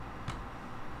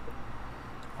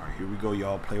Here we go,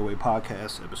 y'all. Play Away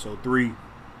Podcast, episode 3. I'm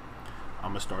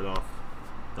going to start off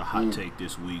the hot take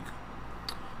this week.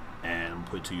 And I'm going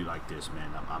to put it to you like this,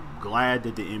 man. I'm glad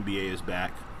that the NBA is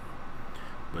back.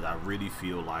 But I really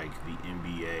feel like the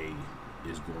NBA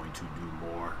is going to do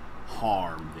more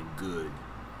harm than good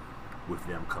with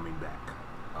them coming back.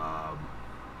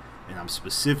 And I'm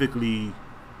specifically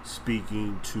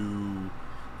speaking to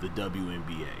the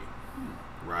WNBA,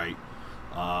 right?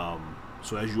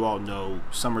 So as you all know,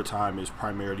 summertime is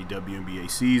primarily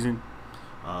WNBA season.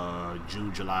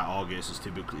 June, July, August is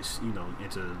typically,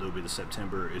 into a little bit of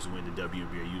September is when the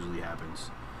WNBA usually happens.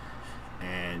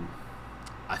 And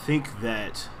I think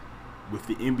that with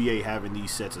the NBA having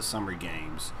these sets of summer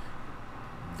games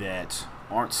that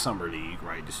aren't summer league,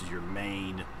 right? This is your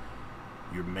main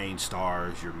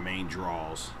stars, your main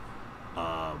draws.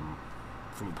 From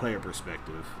a player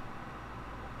perspective,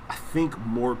 I think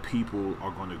more people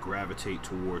are going to gravitate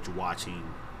towards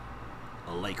watching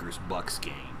a Lakers-Bucks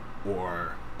game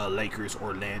or a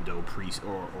Lakers-Orlando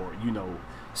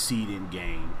seed-in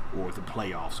game or the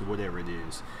playoffs or whatever it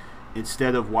is,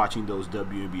 instead of watching those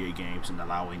WNBA games and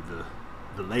allowing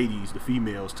the ladies, the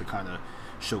females, to kind of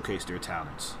showcase their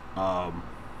talents.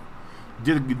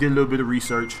 Did a little bit of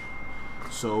research.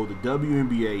 So the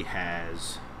WNBA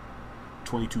has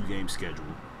 22 games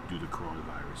scheduled due to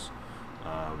coronavirus.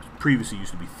 Previously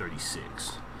used to be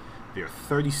 36. There are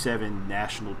 37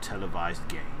 national televised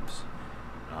games,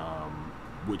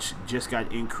 which just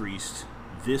got increased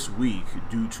this week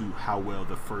due to how well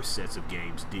the first sets of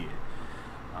games did.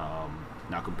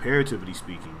 Now, comparatively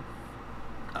speaking,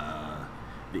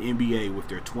 the NBA, with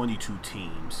their 22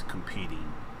 teams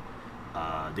competing,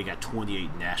 they got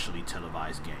 28 nationally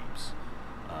televised games.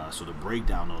 So the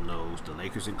breakdown on those, the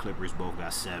Lakers and Clippers both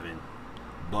got 7.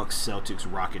 Bucks, Celtics,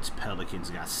 Rockets, Pelicans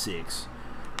got 6.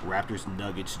 Raptors,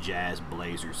 Nuggets, Jazz,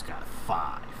 Blazers got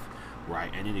 5.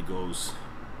 Right? And then it goes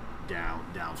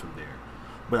down from there.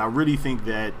 But I really think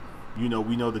that, we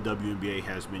know the WNBA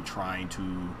has been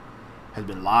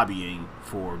lobbying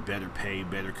for better pay,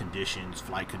 better conditions,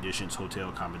 flight conditions, hotel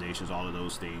accommodations, all of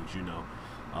those things,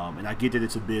 and I get that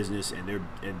it's a business, and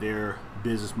their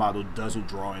business model doesn't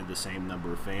draw in the same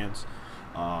number of fans.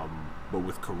 But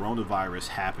with coronavirus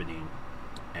happening,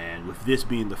 and with this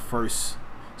being the first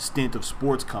stint of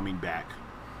sports coming back,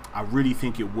 I really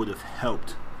think it would have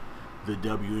helped the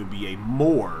WNBA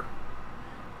more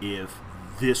if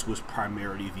this was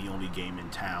primarily the only game in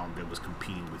town that was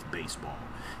competing with baseball,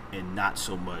 and not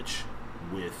so much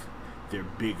with their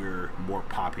bigger, more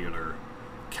popular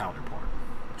counterpart.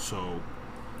 So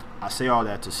I say all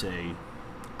that to say,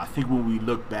 I think when we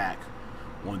look back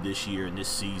on this year and this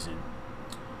season,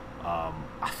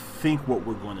 I think what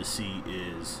we're going to see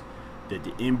is that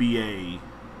the NBA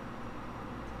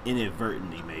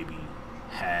inadvertently maybe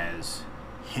has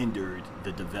hindered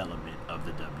the development of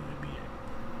the WNBA.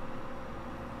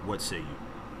 What say you?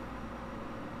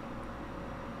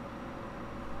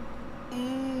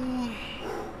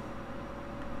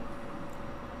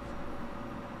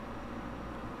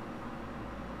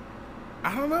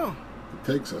 I don't know. It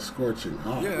takes a scorching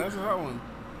hot. Yeah, that's a hot one.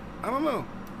 I don't know.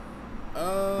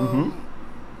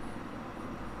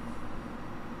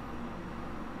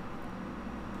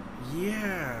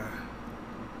 Yeah.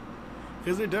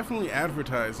 Because they're definitely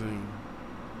advertising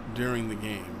during the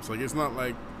games. Like, it's not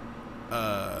like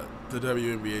the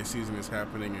WNBA season is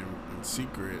happening in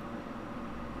secret.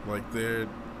 Like, they're...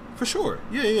 For sure.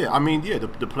 Yeah. I mean,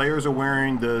 the players are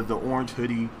wearing the orange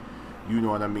hoodie. You know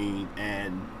what I mean?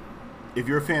 And if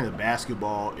you're a fan of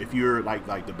basketball, if you're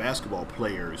like the basketball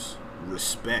players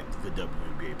respect the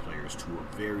WNBA players to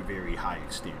a very, very high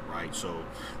extent, right? So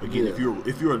again, if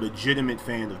you're a legitimate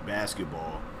fan of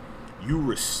basketball, you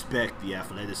respect the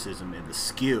athleticism and the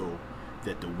skill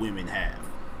that the women have.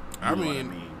 I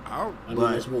mean,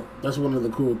 that's one of the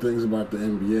cool things about the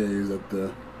NBA is that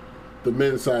the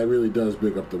men's side really does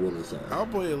pick up the women's side. I'll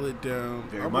boil it down.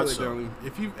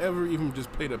 If you've ever even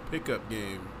just played a pickup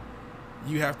game,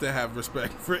 you have to have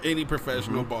respect for any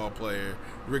professional ball player,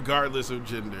 regardless of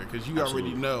gender, because you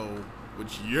already know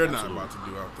what you're not about to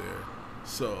do out there.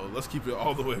 So let's keep it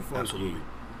all the way funky. Absolutely.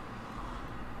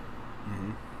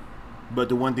 But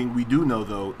the one thing we do know,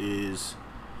 though, is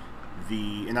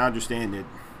and I understand that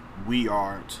we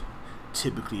aren't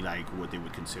typically like what they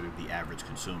would consider the average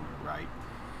consumer, right?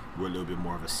 We're a little bit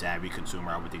more of a savvy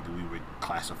consumer. I would think that we would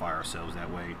classify ourselves that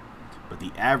way. But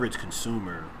the average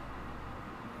consumer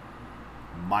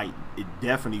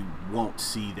definitely won't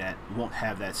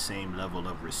have that same level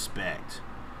of respect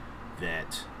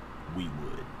that we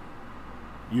would.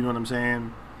 You know what I'm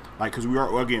saying? Like, because we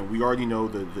already know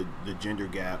the gender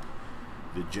gap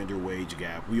the gender wage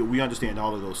gap. We understand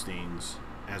all of those things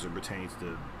as it pertains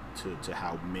to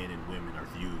how men and women are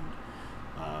viewed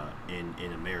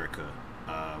in America.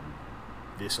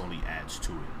 This only adds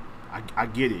to it. I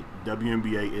get it.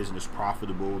 WNBA isn't as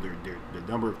profitable. The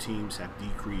number of teams have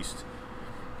decreased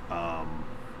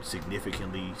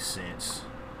significantly since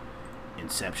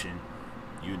inception.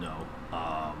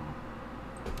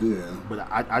 Yeah. But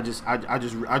I just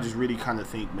really kind of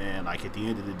think, man, like at the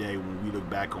end of the day, when we look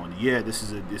back on, this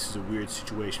is a weird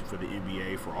situation for the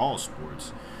NBA, for all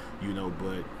sports,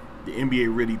 but the NBA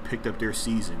really picked up their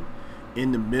season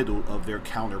in the middle of their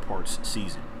counterparts'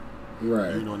 season.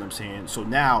 Right. You know what I'm saying? So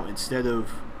now, instead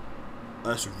of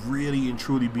us really and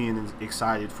truly being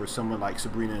excited for someone like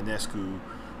Sabrina Ionescu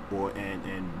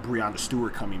and Breanna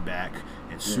Stewart coming back,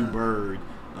 and Sue Bird,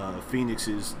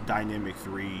 Phoenix's Dynamic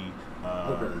 3,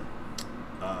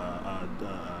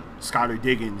 Skylar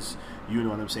Diggins, you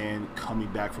know what I'm saying, coming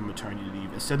back from maternity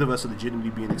leave. Instead of us legitimately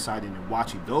being excited and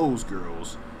watching those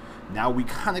girls, now we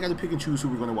kind of got to pick and choose who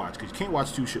we're going to watch, because you can't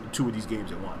watch two of these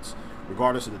games at once,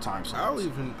 regardless of the time slots. I'll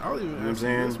even ask you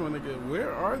this one again.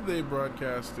 Where are they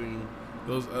broadcasting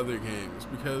those other games?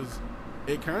 Because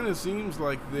it kind of seems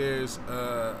like there's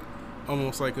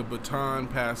almost like a baton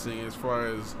passing as far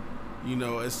as,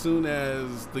 as soon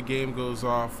as the game goes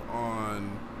off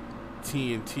on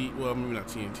TNT, well, maybe not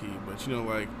TNT, but,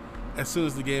 like, as soon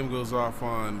as the game goes off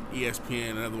on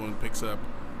ESPN, another one picks up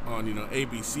on,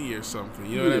 ABC or something.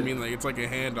 You know what I mean? Like, it's like a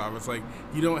handoff. It's like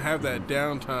you don't have that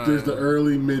downtime. There's the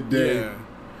early, midday. Yeah.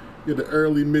 Yeah, the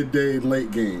early, midday,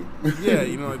 late game. Yeah,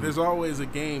 like, there's always a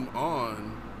game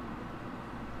on.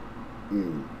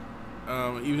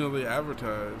 Even though they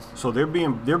advertise. So they're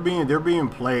being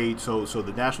played. So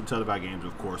the national televised games,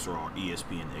 of course, are on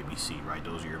ESPN and ABC, right?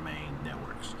 Those are your main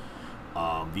networks.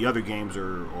 The other games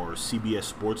are CBS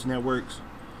Sports networks.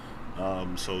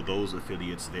 So those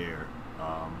affiliates there.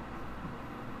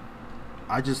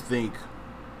 I just think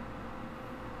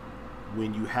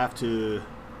when you have to,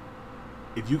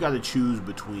 if you got to choose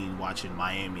between watching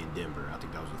Miami and Denver, I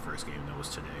think that was the first game that was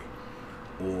today,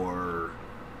 or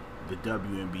the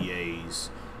WNBA's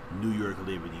New York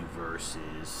Liberty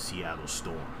versus Seattle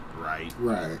Storm, right?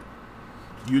 Right.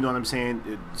 You know what I'm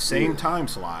saying? Same time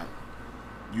slot.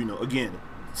 Again,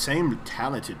 same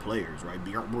talented players, right?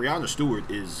 Breanna Stewart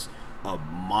is a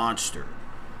monster.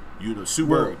 Sue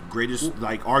Bird, greatest,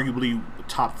 like arguably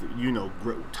top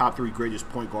 3 greatest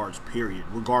point guards, period,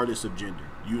 regardless of gender.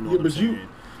 What I'm saying?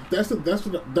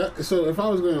 So if I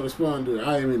was going to respond to it,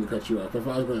 I didn't mean to cut you off. If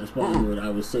I was going to respond to it, I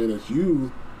would say that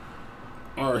you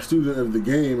are a student of the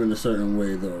game in a certain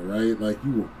way, though, right? Like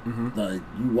you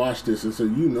watch this, and so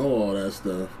you know all that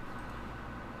stuff.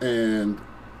 And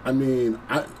I mean,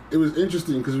 it was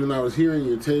interesting because when I was hearing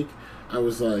your take, I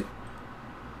was like,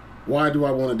 why do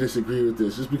I want to disagree with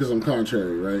this? Just because I'm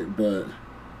contrary, right? But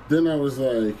then I was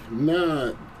like,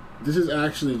 nah, this is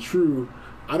actually true.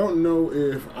 I don't know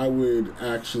if I would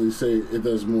actually say it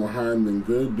does more harm than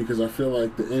good, because I feel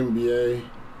like the NBA,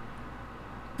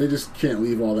 they just can't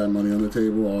leave all that money on the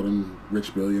table, all them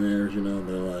rich billionaires, they're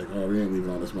like, oh, we ain't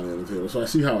leaving all this money on the table. So I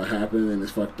see how it happened, and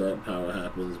it's fucked up how it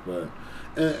happens, but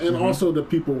and also the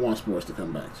people want sports to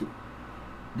come back to.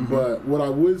 But what I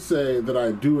would say that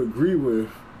I do agree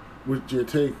with your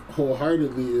take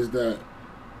wholeheartedly is that,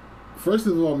 first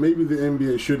of all, maybe the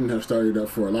NBA shouldn't have started up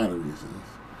for a lot of reasons.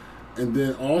 And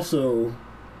then also,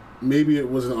 maybe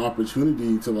it was an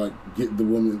opportunity to like get the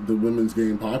women's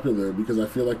game popular, because I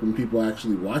feel like when people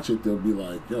actually watch it, they'll be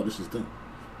like, yo, this is dope.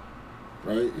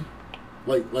 Right?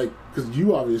 Like, because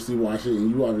you obviously watch it and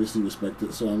you obviously respect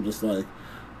it, so I'm just like,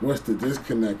 what's the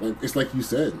disconnect? Like, it's like you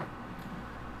said,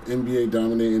 NBA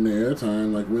dominating the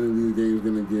airtime, like, when are these games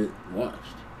going to get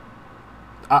watched?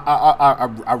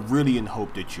 I really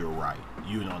hope that you're right.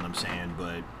 You know what I'm saying?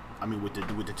 But I mean, with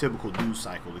the typical news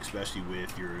cycle, especially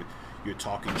with your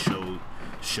talking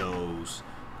shows,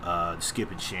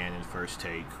 Skip and Shannon, First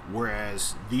Take.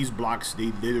 Whereas these blocks,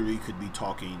 they literally could be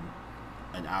talking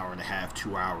an hour and a half,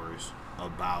 2 hours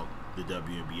about the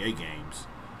WNBA games.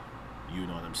 You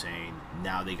know what I'm saying?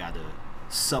 Now they got to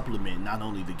supplement not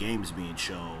only the games being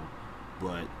shown,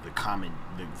 but the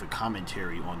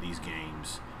commentary on these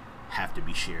games have to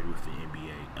be shared with the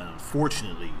NBA. And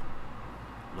unfortunately,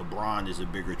 LeBron is a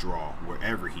bigger draw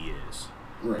wherever he is.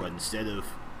 Right. But instead of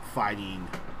fighting,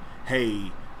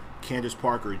 hey, Candace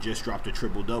Parker just dropped a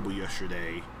triple-double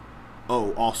yesterday.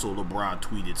 Oh, also LeBron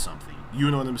tweeted something. You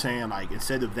know what I'm saying? Like,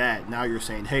 instead of that, now you're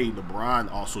saying, hey,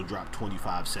 LeBron also dropped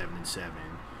 25, 7, and 7.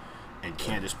 And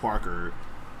Candace Parker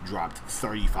dropped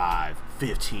 35,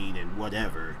 15, and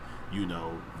whatever.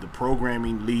 The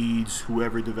programming leads,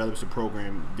 whoever develops the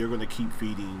program, they're going to keep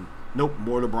feeding Nope,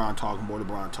 more LeBron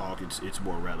talk. It's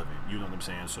more relevant. You know what I'm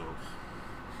saying? So,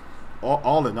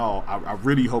 all in all, I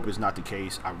really hope it's not the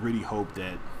case. I really hope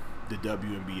that the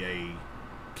WNBA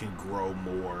can grow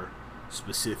more,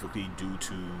 specifically due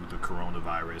to the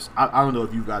coronavirus. I don't know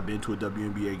if you've been to a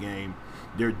WNBA game.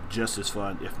 They're just as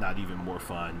fun, if not even more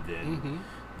fun, than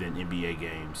NBA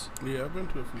games. Yeah, I've been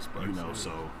to a few spots. You know,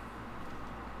 so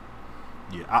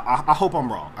yeah, I hope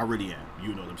I'm wrong. I really am.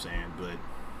 You know what I'm saying? But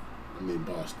I mean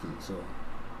Boston, so.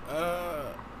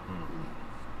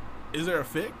 Is there a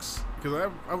fix? Because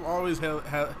I've always held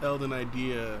an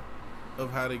idea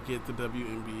of how to get the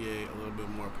WNBA a little bit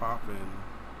more popping.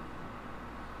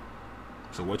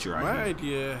 So what's your idea? My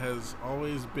idea has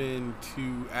always been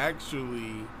to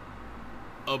actually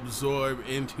absorb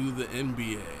into the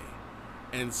NBA,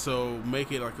 and so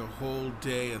make it like a whole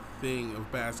day a thing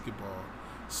of basketball.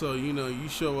 So you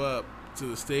show up to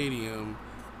the stadium,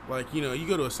 like you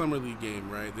go to a summer league game,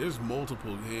 right? There's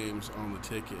multiple games on the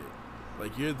ticket.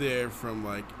 Like you're there from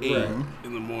like 8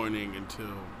 in the morning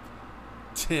until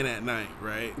 10 at night,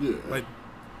 right? Yeah. Like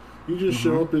you just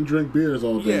show up and drink beers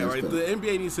all day. Yeah, like the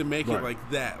NBA needs to make it like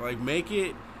that. Like make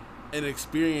it an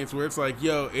experience where it's like,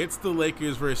 yo, it's the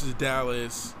Lakers versus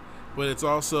Dallas, but it's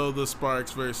also the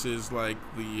Sparks versus like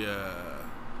the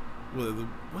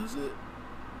what is it?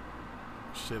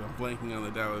 Shit, I'm blanking on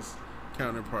the Dallas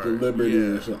counterpart. The Liberty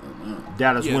or something.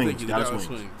 Dallas Wings. Thank you, Dallas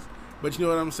Wings. But you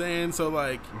know what I'm saying? So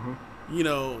like,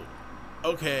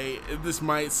 okay, this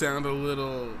might sound a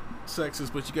little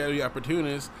sexist, but you gotta be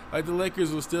opportunist. Like the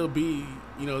Lakers will still be,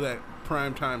 that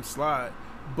prime time slot,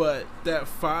 but that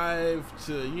 5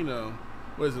 to,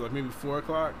 what is it, like maybe 4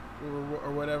 o'clock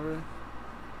or whatever?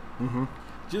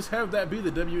 Just have that be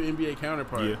the WNBA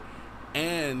counterpart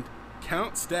and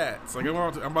count stats. Like I'm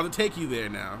about to take you there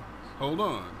now. Hold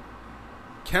on.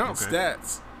 Count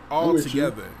stats all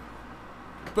together.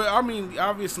 But I mean,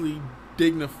 obviously,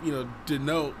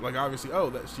 denote, like, obviously,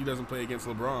 that she doesn't play against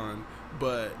LeBron.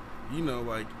 But,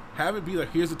 like, have it be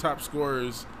like, here's the top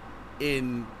scorers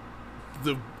in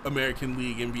the American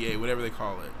League, NBA, whatever they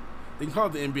call it. They can call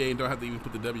it the NBA and don't have to even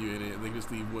put the W in it. They can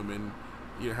just leave women,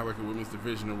 have like a women's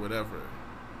division or whatever.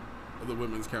 Or the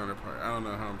women's counterpart. I don't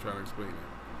know how I'm trying to explain it.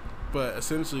 But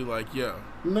essentially, like,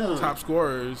 top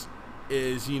scorers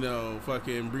is,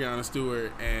 fucking Breanna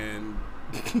Stewart and,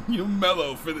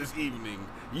 Melo for this evening.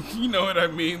 You know what I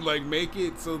mean? Like, make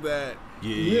it so that...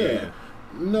 Yeah.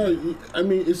 No, I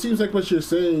mean, it seems like what you're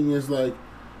saying is, like,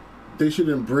 they should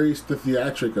embrace the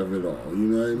theatric of it all. You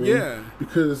know what I mean? Yeah.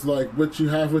 Because, like, what you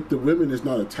have with the women is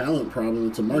not a talent problem,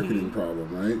 it's a marketing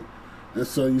problem, right? And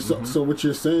so so what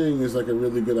you're saying is, like, a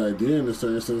really good idea in a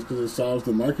certain sense because it solves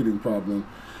the marketing problem.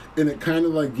 And it kind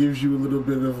of, like, gives you a little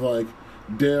bit of, like,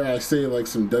 dare I say, like,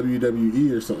 some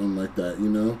WWE or something like that,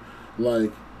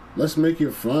 Like, let's make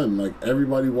it fun. Like,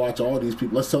 everybody watch all these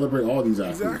people. Let's celebrate all these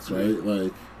athletes, right?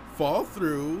 Like, fall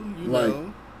through,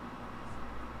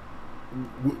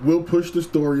 We'll push the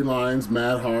storylines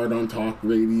mad hard on talk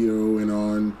radio and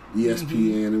on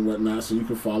ESPN and whatnot, so you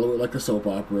can follow it like a soap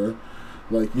opera.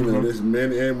 Like, there's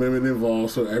men and women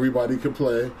involved, so everybody can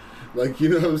play. Like, you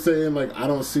know what I'm saying? Like, I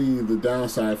don't see the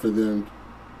downside for them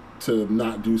to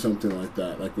not do something like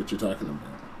that, like what you're talking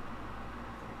about.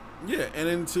 Yeah, and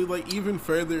then to, like, even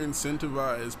further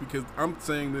incentivize, because I'm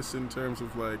saying this in terms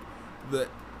of, like, the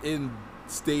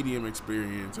in-stadium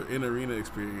experience or in-arena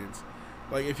experience.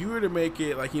 Like, if you were to make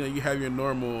it, like, you have your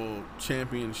normal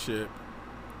championship,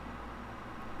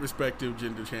 respective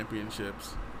gender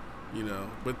championships,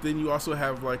 but then you also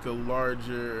have, like, a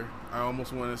larger, I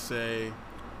almost want to say,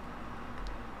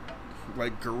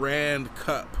 like, Grand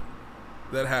Cup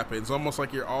that happens, almost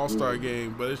like your all-star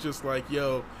game, but it's just like,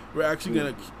 we're actually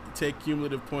going to take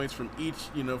cumulative points from each,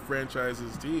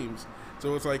 franchise's teams.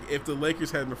 So it's like if the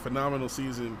Lakers had a phenomenal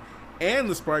season and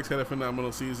the Sparks had a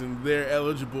phenomenal season, they're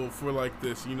eligible for like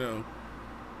this,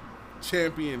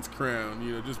 champions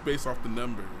crown, just based off the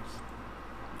numbers.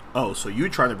 Oh, so you're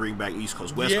trying to bring back East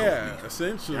Coast, West Coast? Yeah,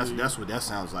 essentially. That's what that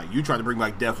sounds like. You're trying to bring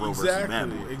back Death Row versus Bad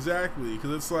Boy. Exactly.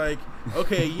 Because it's like,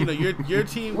 okay, your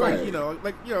team, right.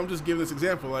 I'm just giving this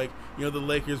example. Like, the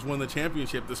Lakers won the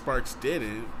championship, the Sparks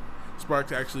didn't.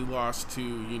 Sparks actually lost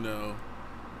to,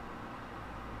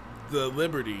 the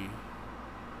Liberty.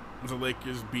 The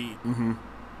Lakers beat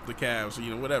the Cavs,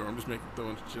 or, whatever. I'm just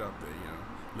throwing shit out there,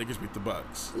 Lakers beat the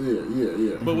Bucks.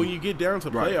 Yeah. But when you get down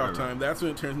to playoff time, that's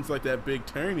when it turns into like that big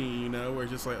tourney, where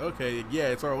it's just like, okay, yeah,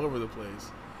 it's all over the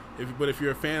place. But if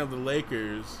you're a fan of the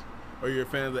Lakers or you're a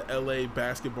fan of the LA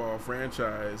basketball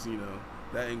franchise,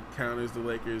 that encounters the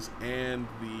Lakers and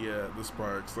the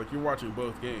Sparks. Like, you're watching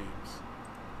both games.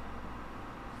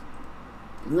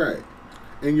 Right.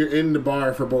 and you're in the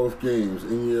bar for both games,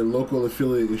 and your local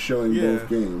affiliate is showing both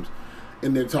games,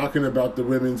 and they're talking about the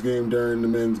women's game during the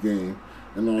men's game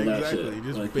and all that shit. Exactly.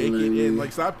 Just like, bake it in.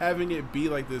 Like, stop having it be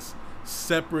like this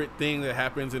separate thing that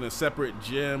happens in a separate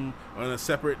gym on a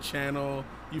separate channel.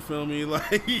 You feel me?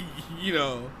 Like, you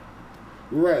know.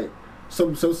 Right.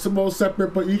 Some more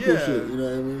separate but equal shit. You know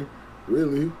what I mean?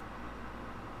 Really.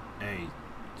 Hey,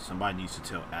 somebody needs to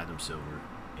tell Adam Silver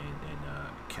and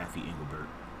Kathy Engelbert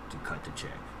to cut the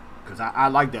check. Because I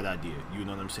like that idea. You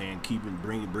know what I'm saying?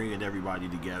 Bringing everybody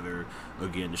together,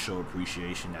 again, to show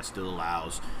appreciation that still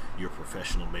allows your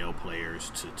professional male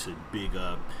players to big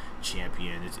up,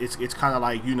 champion. It's kind of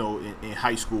like, you know, in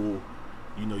high school,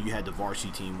 you know, you had the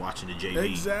varsity team watching the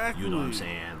JV. Exactly. You know what I'm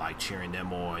saying? Like cheering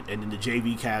them on. And then the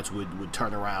JV cats would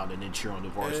turn around and then cheer on the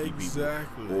varsity people.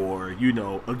 Or, you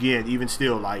know, again, even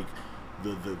still, like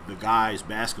the guys'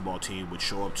 basketball team would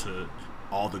show up to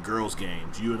all the girls'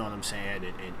 games. You know what I'm saying?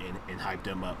 And hype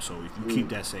them up. So if you keep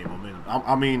that same momentum,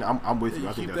 I'm with you.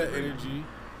 I think keep that's that energy.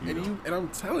 And I'm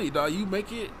telling you, dog, you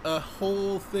make it a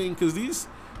whole thing. Because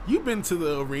you've been to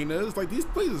the arenas. Like, these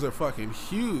places are fucking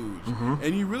huge.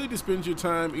 And you really just spend your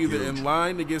time either in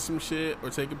line to get some shit or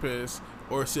take a piss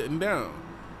or sitting down.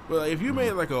 But like, if you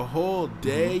made like a whole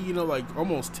day, you know, like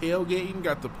almost tailgating,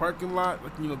 got the parking lot,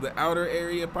 like, you know, the outer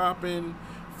area popping,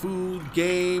 food,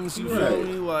 games, you feel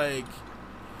me? Like,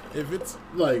 if it's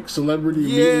like celebrity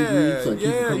meet and greets, like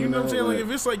you know what I'm saying? Like,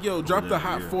 if it's like, yo, drop the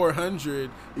hot 400,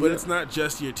 but it's not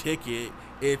just your ticket.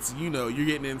 It's, you know, you're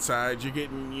getting inside, you're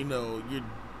getting, you know,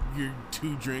 your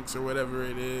 2 drinks or whatever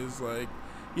it is, like,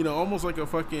 you know, almost like a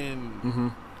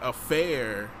fucking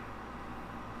affair.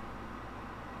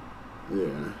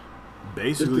 Yeah.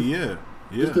 Basically,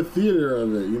 Just the theater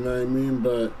of it, you know what I mean?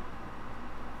 But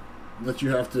that you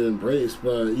have to embrace.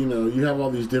 But, you know, you have all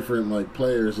these different, like,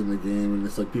 players in the game, and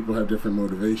it's like people have different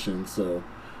motivations. So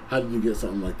how do you get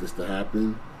something like this to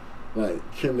happen?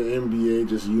 Like, can the NBA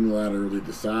just unilaterally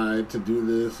decide to do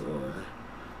this, or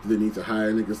do they need to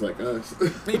hire niggas like us?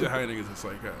 They need to hire niggas just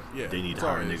like us. Yeah, they need to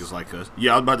hire niggas like us.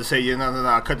 Yeah, I was about to say,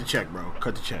 no, cut the check, bro.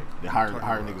 Cut the check. They hire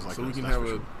niggas like us. So we can have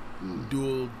a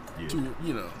dual,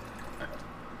 you know,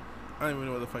 I don't even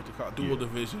know what the fuck to call it. Dual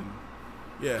division.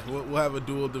 Yeah, we'll have a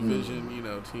dual division, you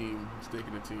know, team,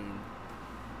 sticking a team.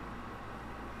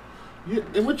 Yeah,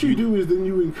 and what you do is then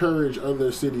you encourage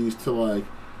other cities to, like,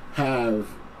 have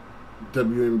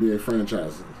WNBA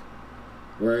franchises,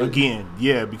 right? Again,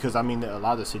 yeah, because I mean, a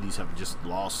lot of cities have just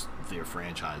lost their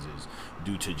franchises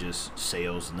due to just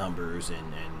sales numbers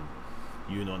and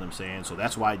you know what I'm saying. So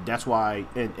that's why,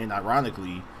 and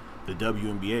ironically, the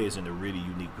WNBA is in a really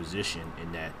unique position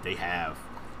in that they have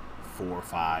 4,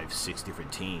 5, 6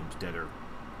 different teams that are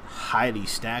highly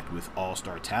stacked with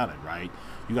all-star talent. Right?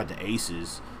 You got the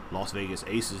Aces, Las Vegas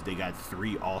Aces. They got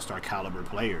 3 all-star caliber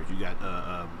players. You got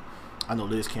I know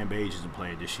Liz Cambage isn't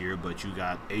playing this year, but you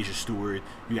got Asia Stewart,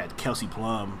 you got Kelsey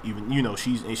Plum. Even, you know,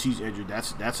 she's injured.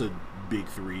 That's a big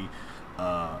 3.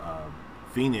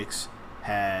 Phoenix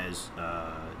has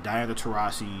Diana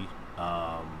Taurasi,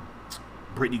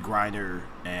 Brittany Griner,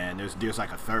 and there's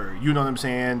like a third. You know what I'm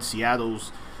saying?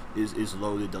 Seattle's is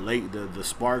loaded. The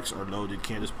Sparks are loaded.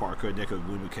 Candace Parker, Nneka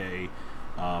Ogwumike,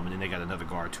 and then they got another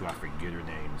guard too. I forget her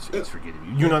name. It's forgetting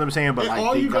me. You know what I'm saying? But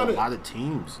like, they got a lot of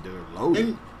teams that are loaded.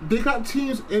 And they got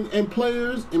teams and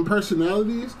players and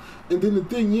personalities. And then the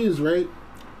thing is, right?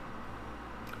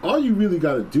 All you really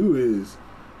got to do is,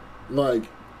 like,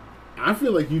 I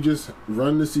feel like you just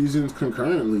run the seasons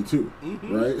concurrently too,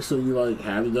 right? So you like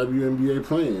have the WNBA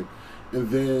playing, and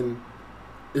then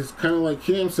it's kind of like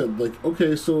Cam said, like,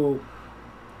 okay, so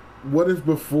what if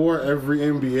before every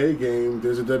NBA game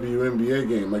there's a WNBA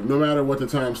game? Like, no matter what the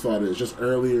time slot is, just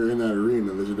earlier in that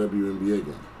arena there's a WNBA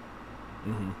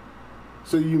game.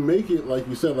 So you make it, like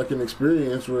you said, like an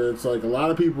experience where it's like a lot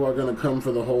of people are going to come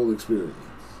for the whole experience.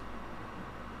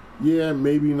 Yeah,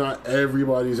 maybe not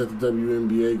everybody's at the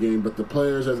WNBA game, but the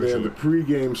players are there. Sure. The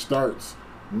pregame starts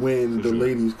when the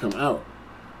ladies come out.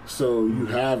 So you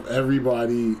have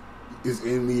everybody is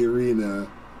in the arena.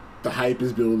 The hype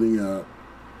is building up.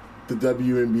 The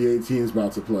WNBA team's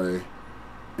about to play.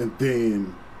 And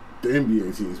then the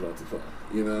NBA team's about to play,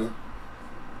 you know?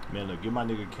 Man, look, give my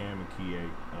nigga Cam and Kie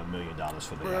 $1 million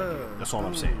for their idea. That's all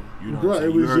I'm saying. You know what I'm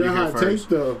saying? It was your hot take,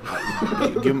 though.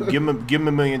 give him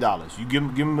 $1 million. You give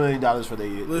him $1 million for their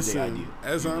idea.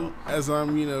 As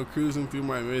I'm you know, cruising through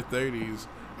my mid-30s,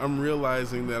 I'm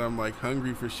realizing that I'm like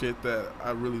hungry for shit that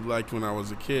I really liked when I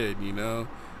was a kid. You know,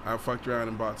 I fucked around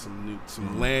and bought some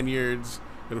lanyards.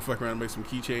 Gonna fuck around and make some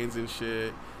keychains and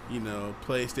shit. You know,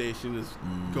 PlayStation is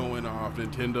going off.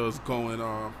 Nintendo's going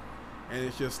off. And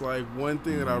it's just like one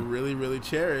thing that I really, really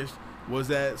cherished was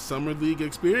that summer league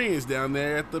experience down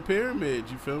there at the Pyramid.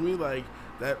 You feel me? Like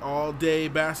that all day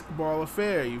basketball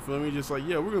affair. You feel me? Just like,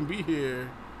 yeah, we're gonna be here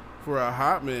for a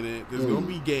hot minute. There's gonna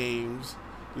be games.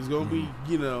 There's gonna be,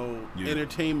 you know,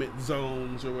 entertainment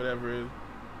zones or whatever.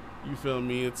 You feel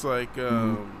me? It's like,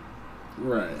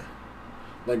 right.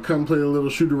 Like come play a little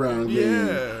shoot around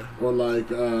game, or like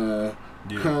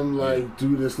come like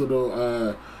do this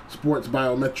little sports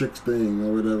biometrics thing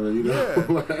or whatever. You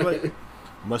know, like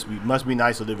must be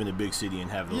nice to live in a big city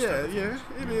and have those.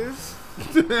 It is.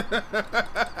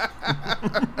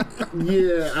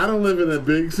 Yeah, I don't live in a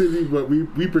big city, but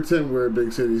we pretend we're a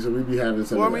big city, so we be having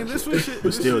some. Well, I mean, this was shit.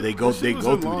 But still, they go through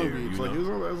Long there. Beach. You like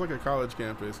know? it was like a college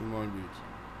campus in Long Beach,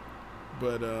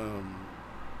 but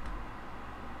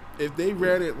if they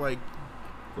ran it like,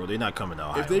 bro, they're not coming to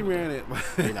Ohio. If they ran it,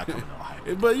 they're not coming to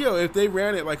Ohio. But if they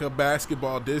ran it like a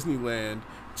basketball Disneyland,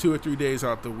 2 or 3 days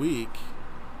out the week,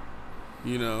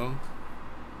 you know,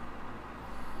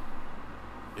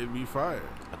 it'd be fire.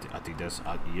 I think that's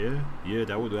that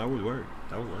would work.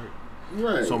 That would work.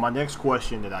 Right. So my next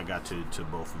question that I got to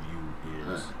both of you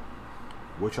is,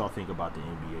 what y'all think about the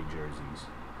NBA jerseys,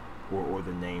 or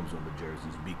the names on the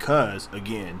jerseys? Because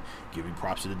again, giving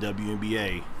props to the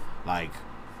WNBA, like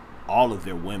all of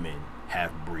their women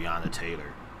have Breonna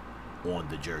Taylor on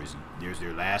the jersey. There's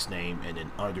their last name, and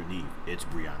then underneath it's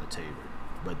Breonna Taylor.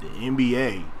 But the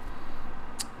NBA,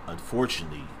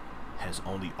 unfortunately, has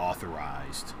only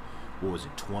authorized,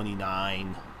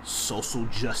 29 social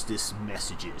justice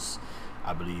messages,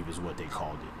 I believe is what they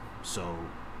called it. So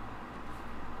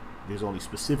there's only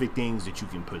specific things that you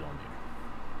can put on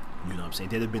there. You know what I'm saying?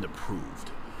 That have been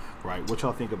approved, right? What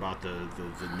y'all think about the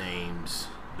names,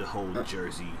 the whole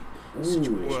jersey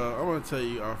situation? Well, I want to tell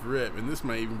you off rip, and this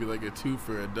might even be like a 2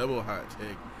 for a double hot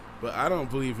take, but I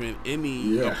don't believe in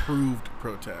any approved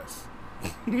protests.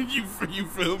 you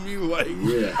feel me? Like,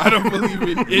 I don't believe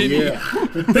in any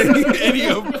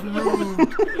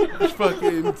approved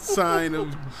fucking sign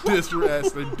of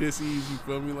disrest or disease. You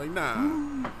feel me? Like, nah,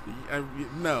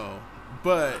 no.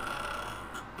 But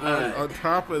on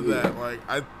top of that, like,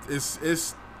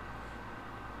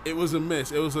 it was a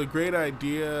miss. It was a great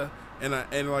idea, and I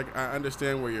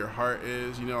understand where your heart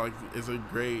is. You know, like, it's a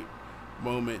great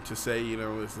moment to say, you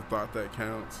know, it's the thought that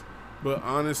counts. But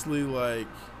honestly, like,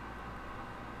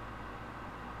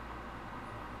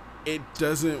 it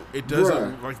doesn't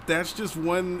Bruh. like, that's just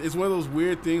it's one of those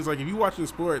weird things. Like, if you watching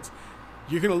sports,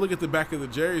 you're gonna look at the back of the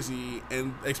jersey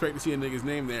and expect to see a nigga's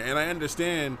name there. And I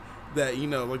understand that, you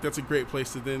know, like, that's a great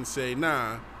place to then say,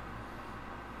 nah,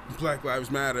 Black Lives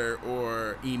Matter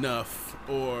or enough,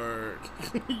 or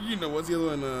you know, what's the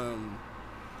other one?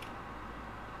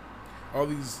 All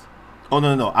these. Oh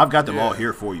no! I've got them all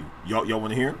here for you. Y'all want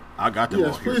to hear? I got them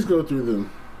all here. Yes, please go through them.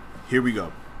 Here we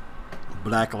go.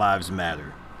 Black Lives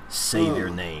Matter. Say their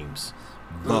names.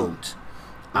 Vote.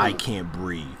 I can't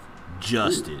breathe.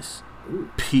 Justice.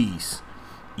 Peace.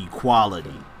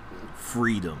 Equality.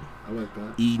 Freedom. I like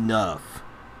that. Enough.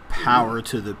 Power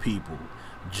to the people.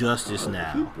 Justice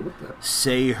now.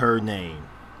 Say her name.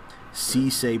 Si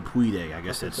se puede. I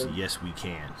guess that's yes we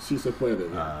can. Si se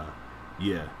puede.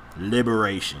 Yeah.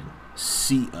 Liberation.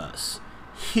 See us.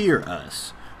 Hear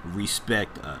us.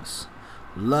 Respect us.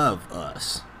 Love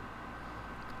us.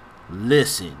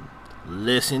 Listen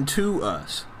to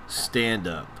us. Stand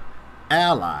up.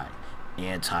 Ally.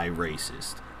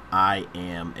 Anti-racist. I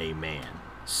am a man.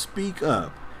 Speak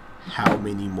up. How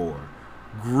many more?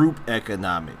 Group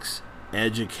economics.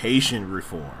 Education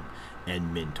reform.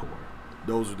 And mentor.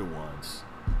 Those are the ones.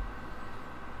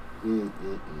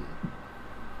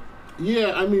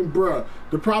 Yeah, I mean, bruh,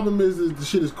 the problem is the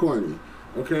shit is corny.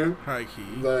 Okay? High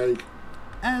key. Like,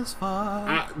 as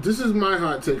far. This is my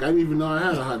hot take. I didn't even know I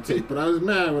had a hot take, but I was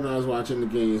mad when I was watching the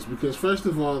games because, first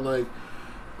of all, like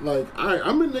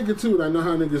I'm a nigga too, and I know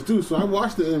how niggas do, so I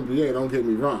watch the NBA. Don't get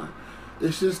me wrong.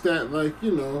 It's just that, like,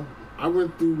 you know, I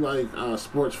went through like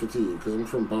sports fatigue because I'm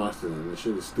from Boston, and the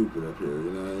shit is stupid up here.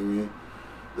 You know what I mean?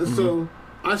 And so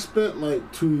I spent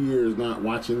like 2 years not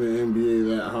watching the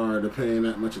NBA that hard or paying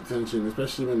that much attention,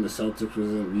 especially when the Celtics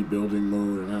was in rebuilding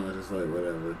mode, and I was just like,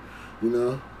 whatever, you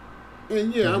know.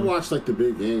 And I watched like the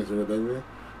big games or whatever.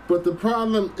 But the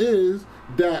problem is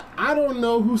that I don't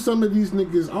know who some of these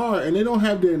niggas are, and they don't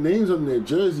have their names on their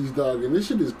jerseys, dog. And this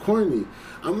shit is corny.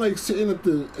 I'm like sitting at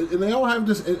and they all have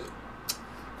this.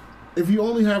 If you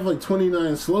only have like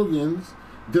 29 slogans,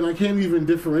 then I can't even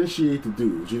differentiate the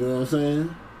dudes. You know what I'm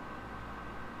saying?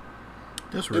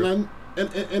 That's right. And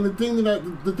the thing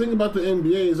about the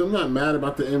NBA is I'm not mad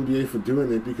about the NBA for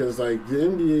doing it because like the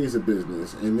NBA is a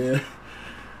business, and they're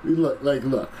look.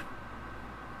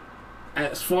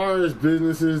 as far as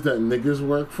businesses that niggas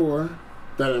work for,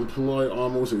 that employ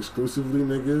almost exclusively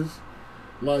niggas,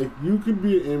 like, you could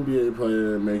be an NBA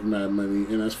player and make mad money,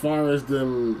 and as far as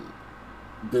them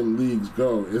leagues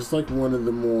go, it's like one of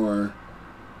the more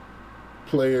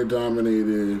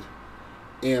player-dominated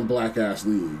and black-ass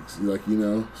leagues, like, you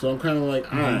know? So I'm kind of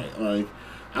like, alright, like,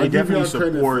 they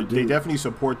definitely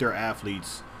support their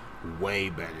athletes way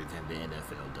better than the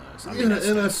NFL does. I mean, the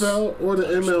NFL or the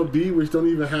MLB, which don't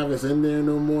even have us in there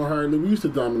no more hardly. We used to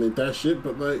dominate that shit,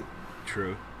 but, like...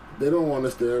 True. They don't want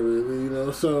us there, really, you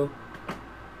know? So,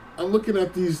 I'm looking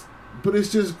at these... But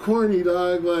it's just corny,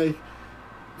 dog. Like,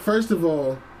 first of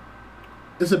all,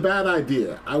 it's a bad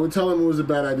idea. I would tell them it was a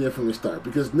bad idea from the start.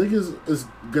 Because niggas is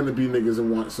going to be niggas and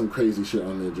want some crazy shit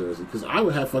on their jersey. Because I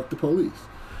would have fuck the police.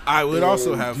 I would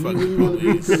also have fuck the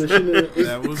police.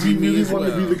 That would be me as well. Do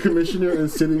you really want to be the commissioner and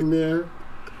sitting there?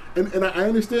 And I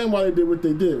understand why they did what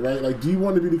they did, right? Like, do you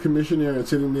want to be the commissioner and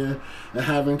sitting there and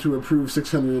having to approve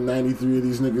 693 of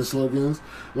these niggas' slogans?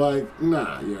 Like,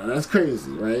 nah, yeah, that's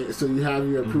crazy, right? So you have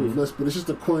your approved list, but it's just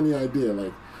a corny idea.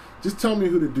 Like, just tell me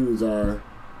who the dudes are.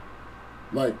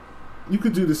 Like, you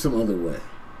could do this some other way.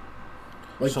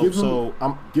 Like, give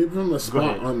them a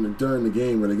spot during the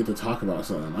game where they get to talk about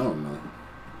something. I don't know.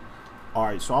 All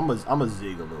right, so I'm a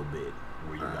zig a little bit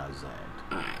where you guys at.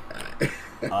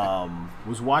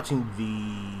 Was watching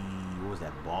what was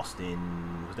that,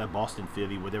 Boston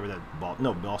Philly, whatever that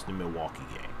Boston Milwaukee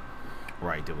game.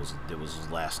 Right, there was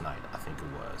last night, I think it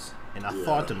was. And I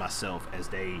thought to myself as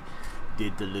they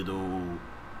did the little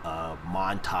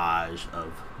montage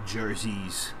of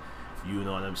jerseys, you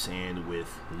know what I'm saying,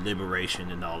 with liberation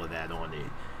and all of that on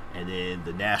it. And then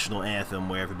the national anthem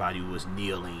where everybody was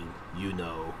kneeling, you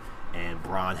know, and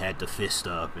Bron had the fist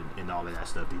up and all of that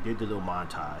stuff. They did the little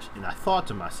montage. And I thought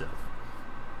to myself,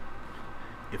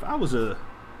 if I was a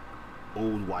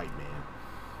old white man,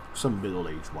 some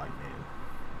middle-aged white man,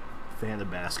 fan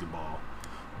of basketball,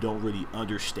 don't really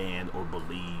understand or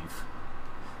believe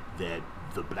that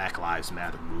the Black Lives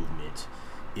Matter movement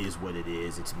is what it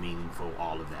is, it's meaningful,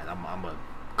 all of that. I'm a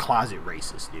closet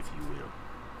racist, if you will.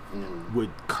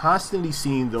 Would constantly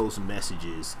seeing those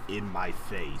messages in my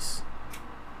face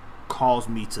cause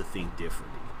me to think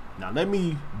differently. Now, let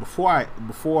me, before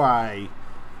I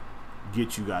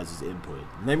get you guys' input,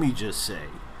 let me just say,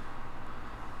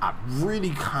 I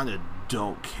really kind of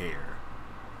don't care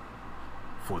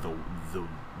for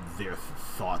their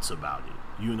thoughts about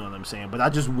it. You know what I'm saying? But I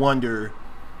just wonder,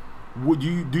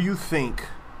 do you think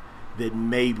that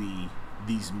maybe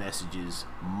these messages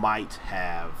might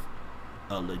have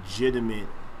a legitimate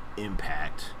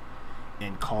impact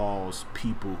and cause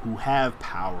people who have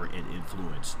power and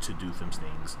influence to do some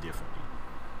things differently?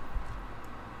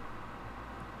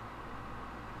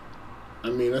 I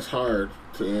mean, that's hard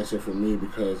to answer for me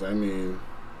because, I mean,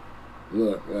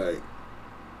 look, like,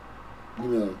 you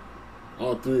know,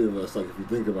 all three of us, like, if you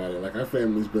think about it, like, our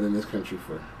family's been in this country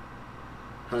for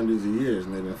hundreds of years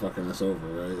and they've been fucking us over,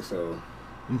 right? So,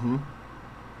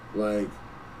 like,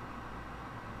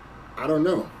 I don't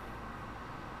know.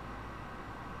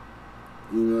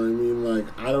 You know what I mean? Like,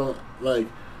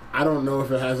 I don't know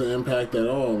if it has an impact at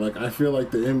all. Like, I feel like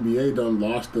the NBA done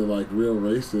lost the, like, real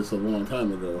racists a long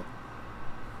time ago.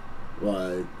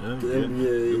 Like, the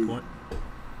NBA, good point.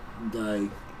 Like,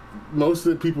 most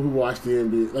of the people who watch the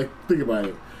NBA, like, think about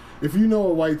it. If you know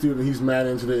a white dude and he's mad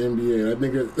into the NBA, I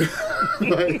think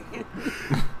like,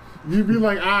 you'd be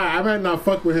like, I might not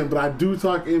fuck with him, but I do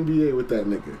talk NBA with that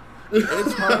nigga.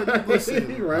 It's hard to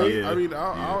listen, right? Yeah. I mean,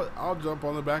 I'll jump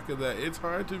on the back of that. It's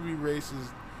hard to be racist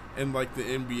in, like, the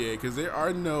NBA because there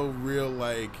are no real,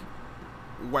 like,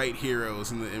 white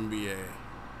heroes in the NBA.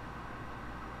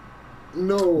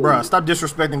 No, bro, stop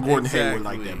disrespecting Gordon Hayward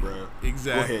like that, bro.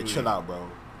 Exactly. Go ahead, chill out, bro.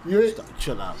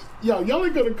 Chill out. Yo, y'all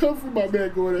ain't gonna come for my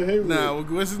man Gordon Hayward. Nah,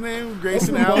 what's his name?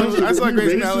 Grayson Allen. I saw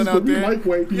Grayson Allen out there. Like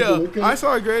white people, okay? I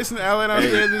saw Grayson Allen out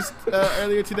there this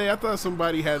earlier today. I thought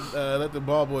somebody had let the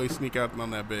ball boy sneak out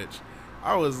on that bitch.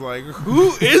 I was like, who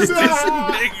is this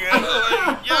nigga?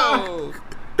 Like, yo.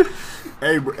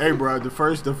 Hey, bro. The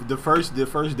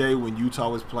first day when Utah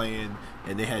was playing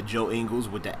and they had Joe Ingles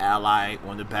with the ally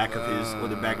on the back of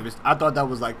his, I thought that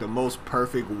was like the most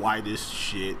perfect whitest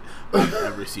shit I've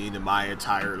ever seen in my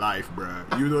entire life, bro.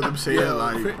 You know what I'm saying? Yo.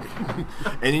 Like,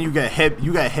 and then you got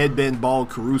headband bald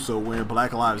Caruso wearing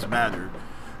Black Lives Matter,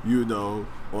 you know,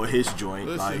 on his joint.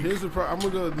 Listen, like, here's the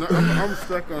problem. I'm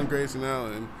stuck on Grayson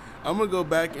Allen. I'm gonna go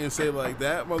back and say, like,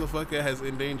 that motherfucker has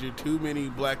endangered too many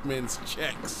black men's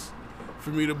checks for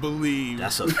me to believe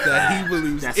that he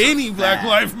believes any Black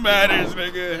Lives Matters,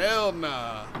 nigga. Hell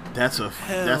nah. That's a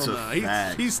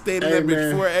fact. He's stayed in that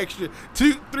bitch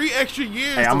 3 extra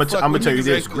years. Hey, I'm gonna tell you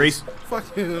this, Grace.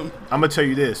 Fuck him. I'm gonna tell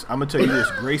you this.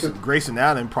 Grayson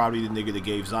Allen probably the nigga that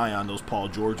gave Zion those Paul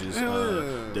Georges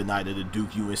the night of the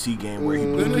Duke UNC game where he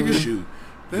blew the shoe.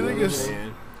 That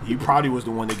nigga. He probably was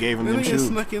the one that gave him them shoes.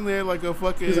 Snuck in there like a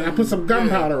fucking. He's like, I put some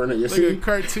gunpowder in it. You see, like a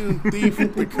cartoon thief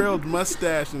with the curled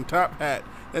mustache and top hat.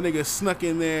 That nigga snuck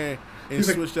in there and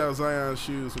switched out Zion's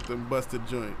shoes with them busted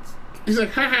joints. He's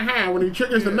like, ha ha ha! When he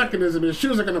triggers the mechanism, his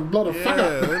shoes are gonna blow the fuck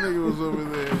up. Yeah, that nigga was over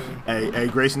there. Hey,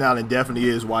 Grayson Allen definitely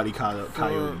is Wile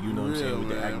Coyote. You know what I'm saying, with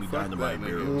the Acme Dynamite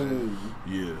barrel.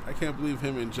 Yeah. I can't believe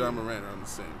him and John Morant are on the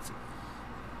same team.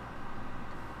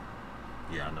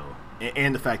 Yeah, I know.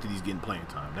 And the fact that he's getting playing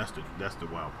time. That's the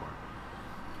wild part.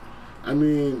 I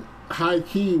mean, high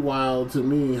key wild to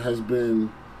me has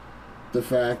been the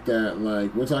fact that,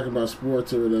 like, we're talking about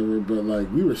sports or whatever, but,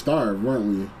 like, we were starved, weren't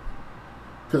we?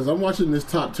 Because I'm watching this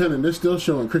top 10 and they're still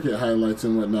showing cricket highlights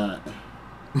and whatnot.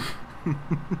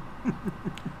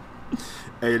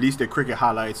 Hey, at least the cricket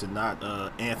highlights and not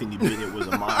Anthony Bennett was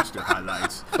a monster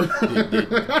highlights. I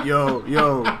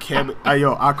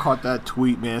caught that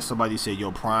tweet, man. Somebody said,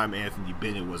 prime Anthony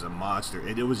Bennett was a monster.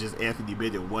 And it was just Anthony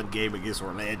Bennett one game against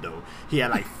Orlando. He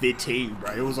had like 15,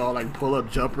 bro. It was all like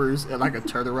pull-up jumpers and like a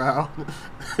turnaround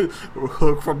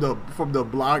hook from the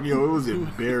block. It was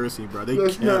embarrassing, bro. They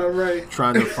kept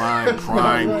trying to find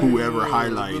prime whoever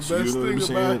highlights. You know what I'm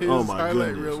saying? Oh, my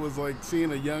highlight reel was like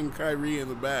seeing a young Kyrie in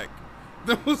the back.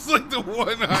 That was like the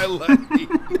one highlight.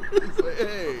 It's like,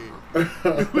 hey,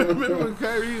 remember when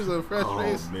Kyrie was a fresh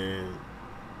face? Oh man,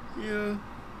 yeah.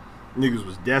 Niggas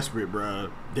was desperate, bro.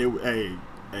 They were,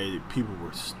 people were,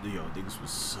 niggas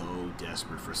was so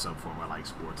desperate for some form of like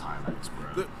sports highlights,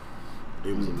 bro.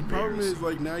 The problem is,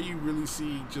 like, now you really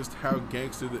see just how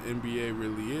gangster the NBA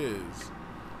really is,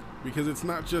 because it's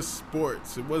not just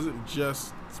sports. It wasn't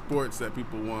just sports that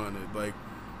people wanted. Like,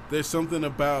 there's something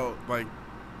about like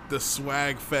the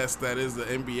swag fest that is the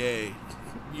NBA.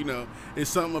 It's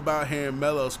something about hearing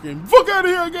Melo scream, "Fuck out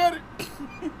of here, I got it."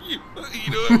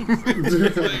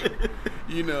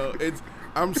 you know what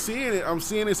I'm saying? I'm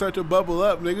seeing it start to bubble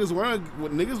up. Niggas want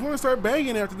to start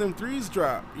banging after them threes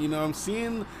drop. I'm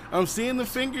seeing the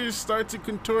fingers start to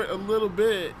contort a little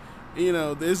bit.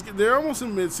 They're almost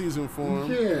in mid-season form.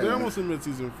 Yeah. They're almost in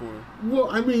mid-season form. Well,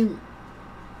 I mean,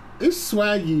 it's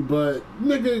swaggy, but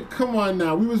nigga, come on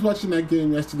now. We was watching that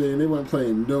game yesterday, and they weren't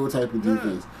playing no type of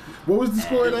defense. What was the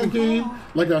score of that game?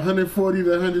 Like 140 to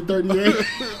 138?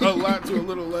 A lot to a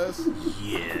little less.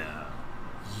 Yeah.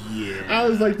 I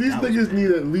was like, these niggas need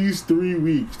at least 3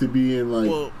 weeks to be in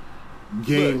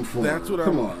game form. That's what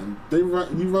Come on.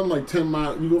 You run like 10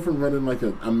 miles. You go from running like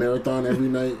a marathon every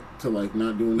night to like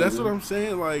not doing that. That's what I'm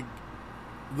saying. Like,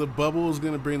 the bubble is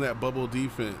going to bring that bubble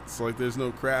defense. Like, there's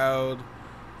no crowd.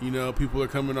 People are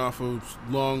coming off of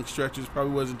long stretches,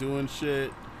 probably wasn't doing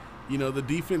shit. The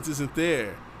defense isn't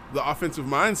there. The offensive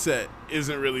mindset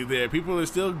isn't really there. People are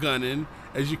still gunning,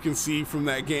 as you can see from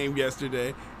that game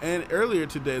yesterday. And earlier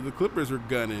today, the Clippers were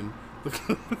gunning.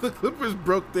 The Clippers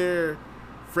broke their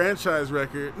franchise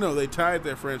record. No, they tied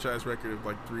their franchise record of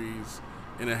like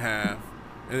 3.5. And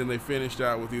then they finished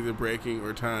out with either breaking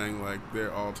or tying like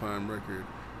their all-time record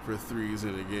for threes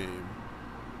in a game.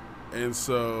 And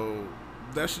so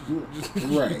that's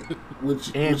right.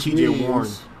 Which T.J. Warren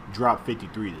dropped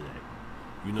 53 today.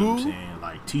 You know what I'm saying?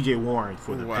 Like T.J. Warren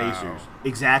for the Pacers.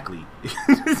 Exactly.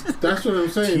 That's what I'm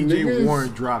saying. T.J.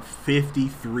 Warren dropped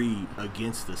 53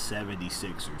 against the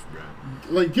 76ers, bro.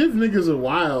 Like, give niggas a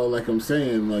while. Like I'm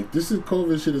saying, like this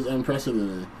COVID shit is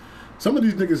unprecedented. Some of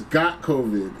these niggas got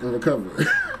COVID and recovered.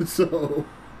 So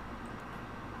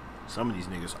some of these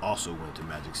niggas also went to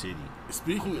Magic City.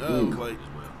 Speaking of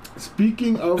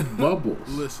speaking of bubbles,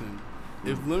 listen,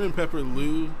 if Lemon Pepper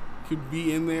Lou could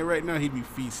be in there right now, he'd be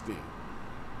feasting.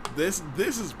 This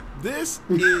is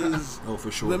oh, for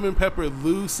sure. Lemon Pepper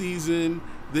Lou season.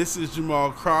 This is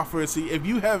Jamal Crawford. See, if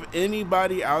you have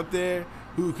anybody out there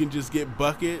who can just get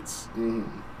buckets,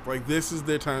 like this is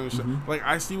their time to show. Like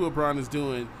I see what Bron is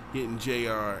doing, getting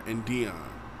JR and Dion.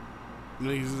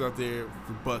 Niggas is out there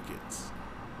for buckets.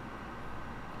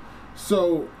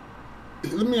 So,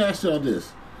 let me ask y'all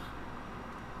this.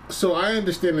 So I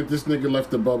understand that this nigga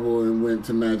left the bubble and went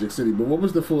to Magic City, but what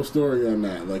was the full story on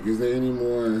that? Like, is there any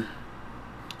more?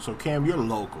 So Cam, you're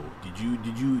local. Did you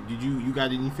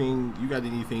got anything? You got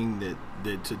anything that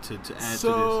to add to this?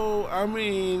 So I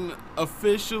mean,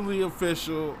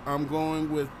 official. I'm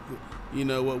going with,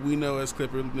 what we know as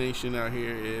Clipper Nation out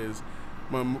here is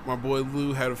my boy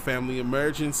Lou had a family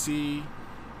emergency.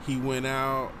 He went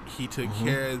out. He took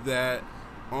care of that.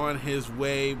 On his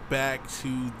way back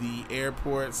to the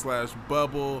airport /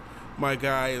 bubble, my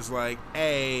guy is like,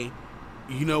 hey,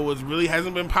 you know what really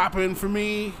hasn't been popping for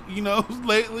me,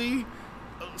 lately?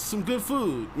 Some good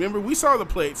food. Remember, we saw the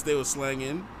plates they were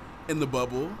slanging in the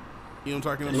bubble. You know what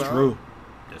I'm talking about?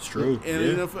 That's true.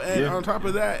 And on top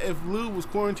of that, if Lou was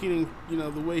quarantining,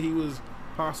 the way he was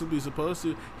possibly supposed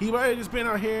to, he might have just been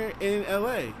out here in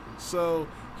L.A., so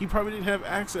he probably didn't have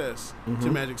access to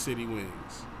Magic City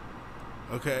wings.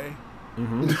 Okay?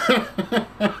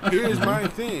 Here's my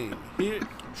thing.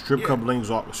 Strip club wings.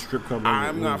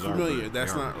 I'm not familiar.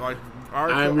 That's not like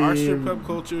our strip club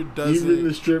culture doesn't. Even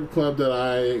the strip club that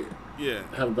I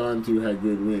have gone to had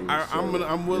good wings.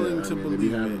 I'm willing to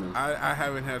believe it. I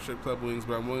haven't had strip club wings,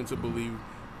 but I'm willing to believe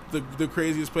the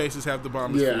craziest places have the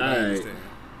bombest food. I understand.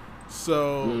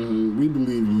 So we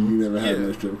believe you never had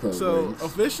no strip club wings. So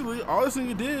officially, all this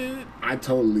nigga did, I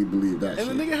totally believe that. And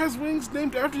the nigga has wings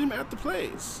named after him at the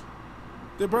place.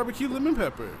 They're barbecue lemon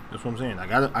pepper. That's what I'm saying.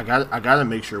 I gotta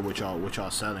make sure what y'all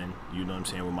selling. You know what I'm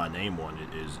saying? With my name on it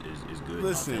is good.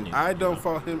 Listen, I don't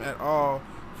fault him at all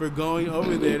for going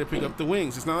over there to pick up the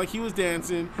wings. It's not like he was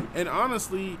dancing. And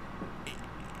honestly,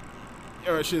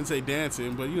 or I shouldn't say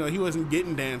dancing, but he wasn't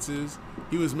getting dances.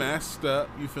 He was masked up.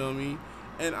 You feel me?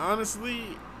 And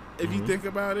honestly, if you think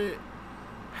about it,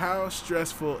 how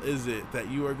stressful is it that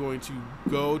you are going to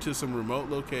go to some remote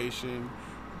location,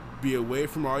 be away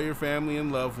from all your family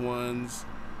and loved ones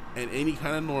and any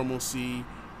kind of normalcy,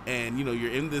 and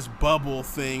you're in this bubble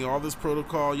thing, all this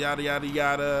protocol, yada yada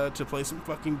yada, to play some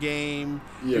fucking game,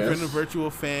 you're in front of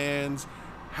virtual fans.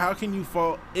 How can you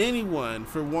fault anyone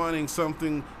for wanting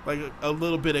something like a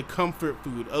little bit of comfort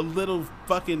food, a little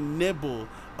fucking nibble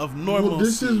of normalcy? Well,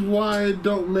 this is why it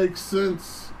don't make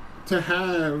sense to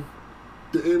have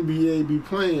the NBA be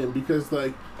playing, because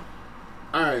all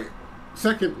right,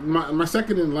 my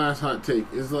second and last hot take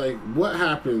is what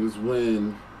happens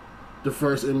when the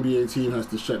first NBA team has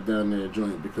to shut down their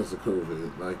joint because of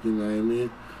COVID? You know what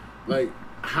I mean?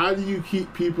 How do you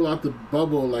keep people out the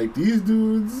bubble like these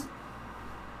dudes?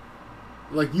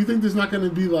 You think there's not going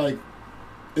to be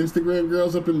Instagram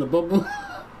girls up in the bubble?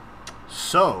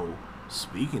 So,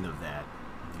 speaking of that,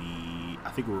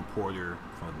 I think a reporter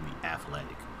from The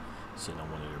Athletic said on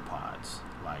one of their pods,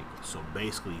 so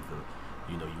basically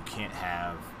you can't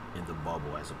have in the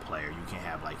bubble as a player, you can't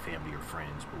have family or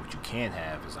friends, but what you can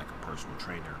have is a personal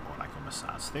trainer or a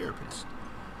massage therapist.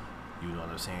 You know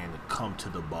what I'm saying? To come to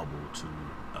the bubble to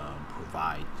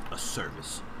provide a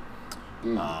service.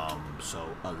 So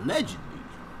allegedly,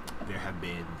 there have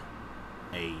been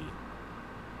a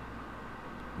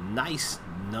nice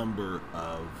number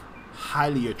of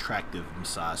highly attractive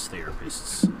massage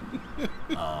therapists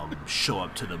show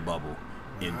up to the bubble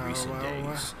in recent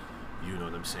days. You know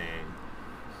what I'm saying?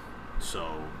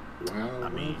 So, I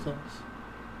mean,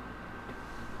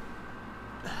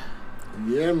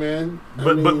 yeah, man.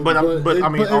 Are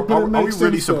we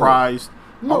really surprised?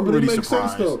 No, but it makes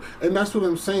sense though, and that's what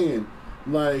I'm saying.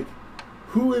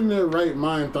 Who in their right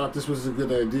mind thought this was a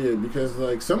good idea?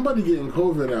 Because somebody getting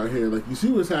COVID out here, you see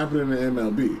what's happening in the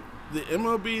MLB. The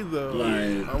MLB though,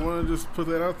 I want to just put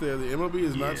that out there. The MLB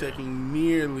is not taking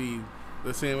nearly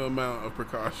the same amount of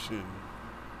precaution.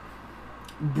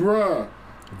 Bruh,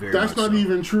 that's not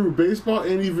even true. Baseball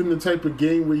ain't even the type of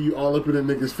game where you all up in a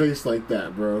nigga's face like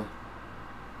that, bro.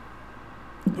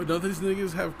 But don't these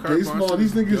niggas have carte baseball?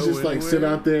 These niggas just sit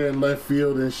out there in left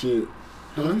field and shit.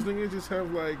 Don't these niggas just have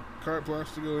carte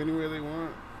blanche to go anywhere they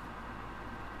want?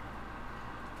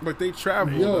 They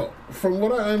travel. Yo, from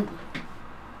what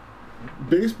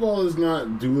baseball is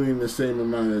not doing the same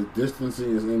amount of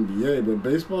distancing as NBA, but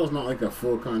baseball is not a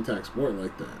full contact sport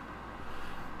like that.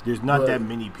 There's not that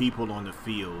many people on the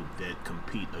field that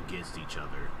compete against each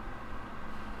other.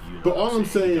 But all I'm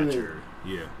saying is,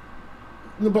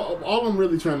 no, but all I'm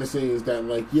really trying to say is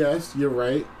that, yes, you're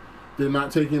right. They're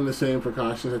not taking the same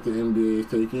precautions that the NBA is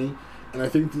taking, and I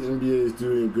think the NBA is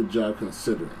doing a good job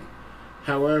considering.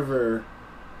 However,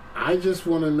 I just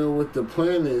want to know what the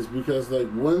plan is, because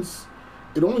once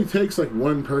it only takes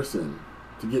one person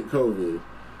to get COVID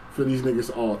for these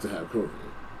niggas all to have COVID.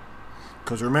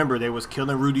 Because remember, they was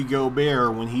killing Rudy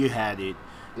Gobert when he had it,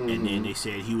 and then they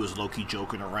said he was low-key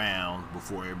joking around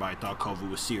before everybody thought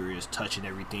COVID was serious, touching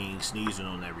everything, sneezing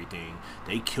on everything.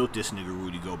 They killed this nigga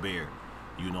Rudy Gobert.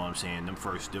 You know what I'm saying? Them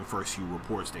first few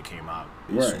reports that came out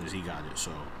as soon as he got it.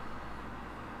 So,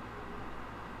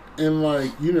 and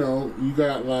you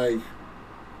got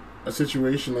a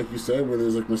situation like you said where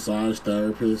there's massage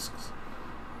therapists,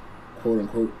 quote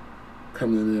unquote,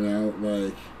 coming in and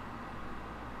out.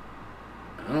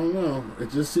 I don't know.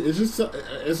 It's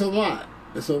a lot.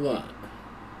 It's a lot.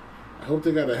 I hope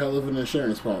they got a hell of an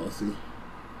insurance policy.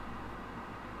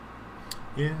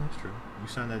 Yeah, that's true. You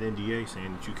signed that NDA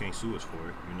saying that you can't sue us for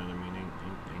it. You know what I mean?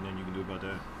 Ain't nothing you can do about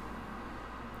that.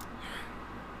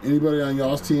 Anybody on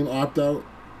y'all's team opt out?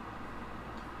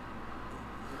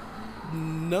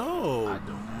 No. I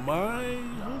don't. My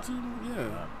whole team,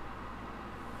 yeah.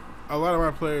 A lot of my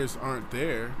players aren't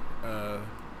there.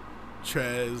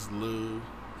 Trez, Lou.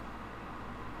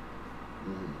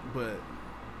 But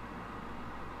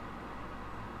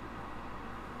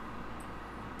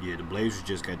yeah, the Blazers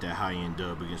just got that high-end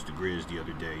dub against the Grizz the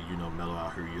other day. You know, Melo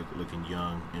out here looking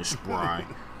young and spry.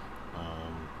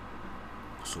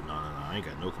 So no, I ain't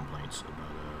got no complaints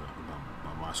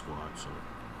about my squad. So,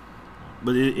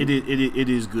 but it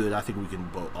is good. I think we can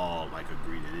both all like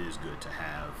agree that it is good to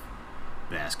have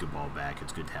basketball back.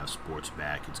 It's good to have sports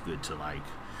back. It's good to like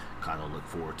kind of look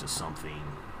forward to something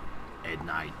at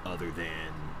night other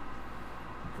than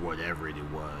whatever it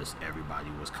was everybody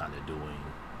was kind of doing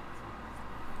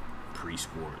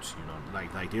pre-sports. You know,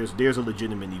 like there's a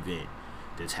legitimate event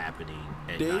that's happening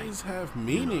at night. Days have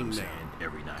meaning now.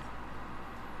 Every night.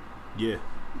 Yeah.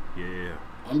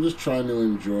 I'm just trying to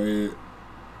enjoy it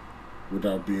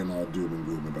without being all doom and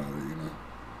gloom about it, you know?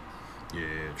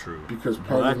 Yeah, true. Because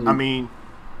part of me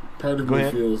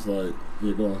ahead. feels like...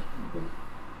 Yeah, go on.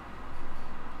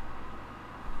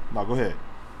 No, go ahead.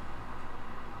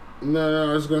 No,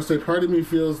 I was going to say, part of me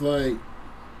feels like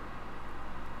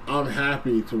I'm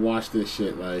happy to watch this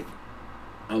shit. Like,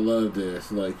 I love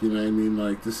this. Like, you know what I mean?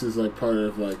 Like, this is, like, part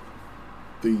of, like,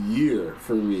 the year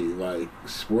for me. Like,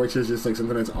 sports is just, like,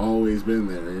 something that's always been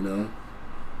there, you know?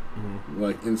 Mm-hmm.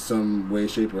 Like, in some way,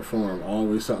 shape, or form.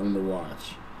 Always something to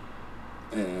watch.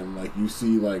 And, like, you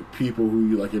see, like, people who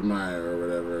you, like, admire or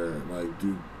whatever, like,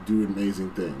 do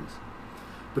amazing things.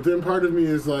 But then part of me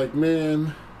is like,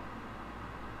 man,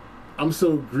 I'm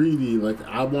so greedy. Like,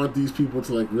 I want these people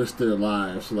to, like, risk their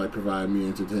lives to, like, provide me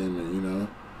entertainment, you know?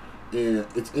 And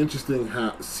it's interesting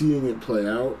how seeing it play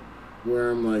out,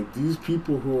 where I'm like, these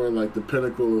people who are, like, the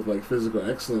pinnacle of, like, physical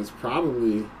excellence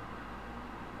probably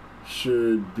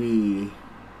should be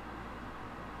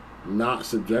not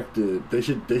subjected. They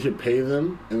should pay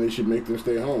them, and they should make them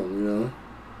stay home, you know?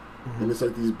 Mm-hmm. And it's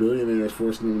like these billionaires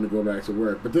forcing them to go back to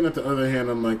work. But then at the other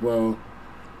hand, I'm like, well,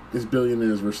 it's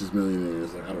billionaires versus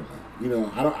millionaires. Like, I don't know. You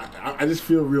know, I just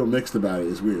feel real mixed about it.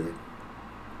 It's weird.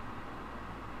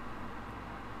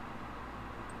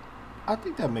 I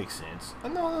think that makes sense.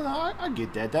 No, I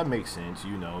get that. That makes sense.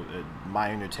 You know, my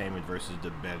entertainment versus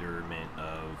the betterment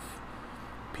of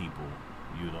people.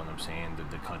 You know what I'm saying?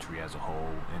 The country as a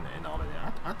whole and all of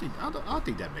that. I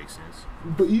think that makes sense.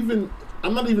 But even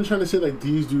I'm not even trying to say like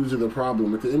these dudes are the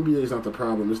problem. Like, the NBA is not the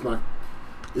problem. It's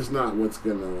not what's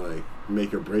gonna like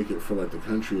make or break it for like the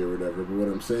country or whatever. But what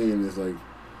I'm saying is like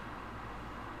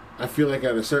I feel like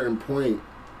at a certain point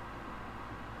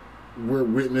we're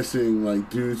witnessing like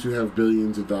dudes who have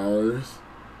billions of dollars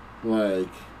like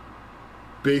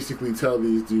basically tell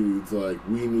these dudes like,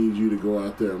 we need you to go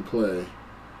out there and play.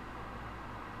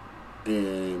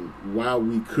 And while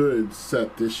we could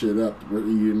set this shit up where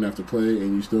you didn't have to play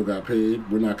and you still got paid,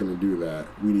 we're not going to do that.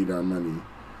 We need our money.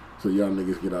 So y'all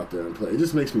niggas get out there and play. It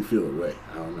just makes me feel away.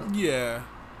 I don't know. Yeah,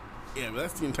 but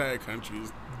that's the entire country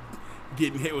is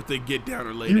getting hit with the get down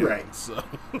or lay down. Right. So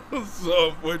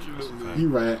unfortunately. You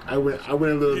right. I went a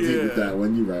little deep with that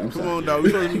one. You right. I'm sorry. Come on, dog.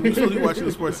 We're supposed to be watching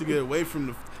the sports to get away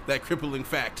from that crippling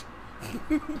fact.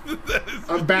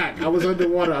 I'm back. I was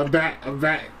underwater. I'm back.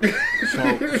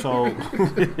 So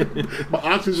my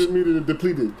oxygen meter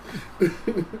depleted.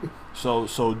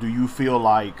 So do you feel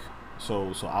like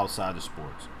so outside of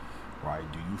sports,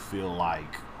 right? Do you feel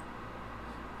like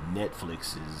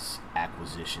Netflix's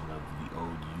acquisition of the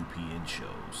old UPN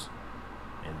shows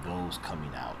and those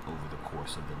coming out over the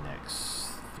course of the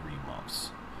next 3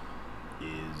 months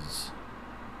is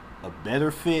a better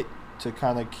fit to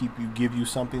kind of give you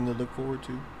something to look forward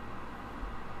to?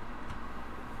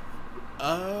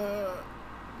 I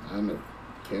know.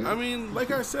 I mean,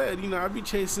 like I said, you know, I'd be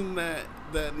chasing that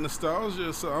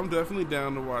nostalgia, so I'm definitely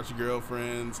down to watch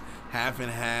Girlfriends, Half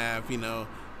and Half, you know,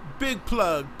 big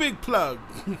plug,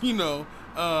 you know,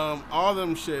 all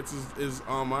them shits is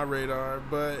on my radar.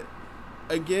 But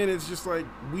again, it's just like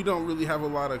we don't really have a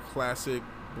lot of classic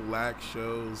black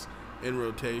shows in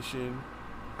rotation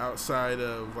outside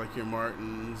of like your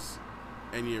Martins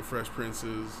and your Fresh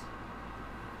Princes.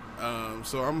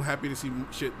 So I'm happy to see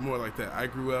shit more like that. I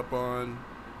grew up on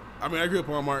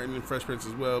Martin and Fresh Prince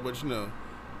as well, but you know,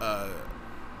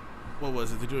 what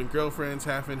was it? They're doing Girlfriends,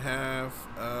 Half and Half,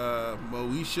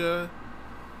 Moesha,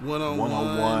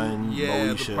 One-on-One, yeah,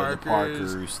 Moesha, the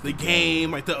Parkers, the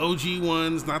game, like the OG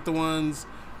ones, not the ones.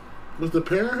 Was the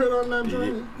Parenthood on that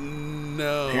joint?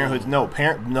 No. No.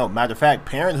 Matter of fact,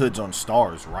 Parenthood's on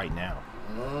Stars right now.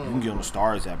 Oh. You can get on the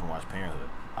Stars app and watch Parenthood.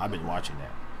 I've been watching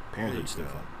that. Parenthood's still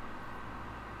fun.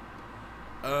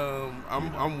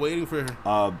 I'm waiting for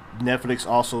Netflix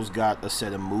also's got a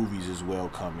set of movies as well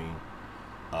coming.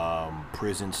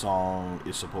 Prison Song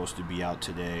is supposed to be out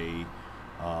today.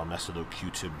 That's a little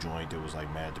Q-Tip joint that was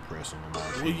like mad depressing.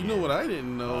 Well, you know what I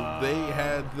didn't know? They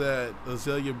had that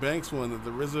Azealia Banks one that the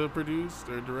RZA produced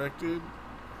or directed.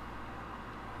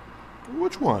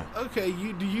 Which one? Okay,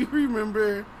 do you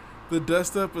remember the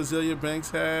dust up Azealia Banks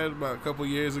had about a couple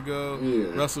years ago?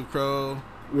 Yeah. Russell Crowe.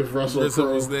 With Russell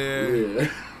Crowe was there.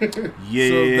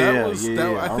 Yeah.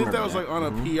 So I think that was like on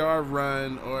a PR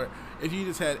run, or if you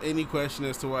just had any question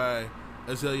as to why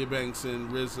Azealia Banks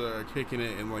and RZA are kicking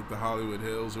it in like the Hollywood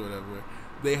Hills or whatever,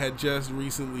 they had just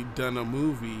recently done a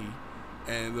movie,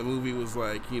 and the movie was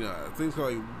like, I think it's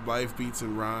called like Life Beats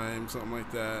and Rhyme, something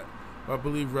like that. I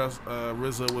believe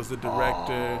RZA was the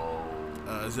director.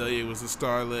 Azealia was the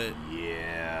starlet.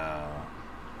 Yeah.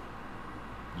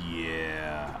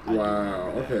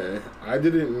 Wow. Okay. I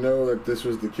didn't know that this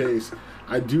was the case.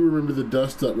 I do remember the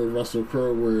dust up with Russell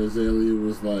Crowe where Azealia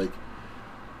was like,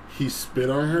 he spit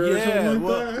on her or something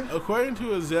like that? According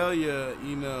to Azealia,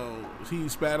 he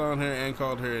spat on her and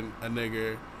called her a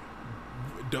nigger.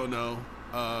 Don't know.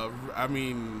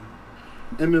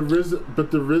 And the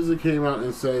RZA came out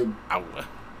and said,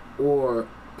 or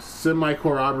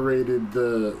semi-corroborated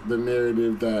the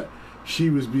narrative that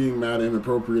she was being mad and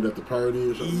inappropriate at the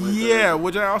party or something like that. Yeah,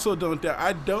 which I also don't doubt.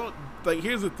 I don't,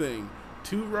 here's the thing.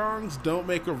 2 wrongs don't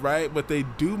make a right, but they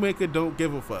do make a don't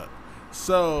give a fuck.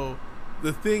 So,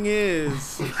 the thing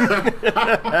is,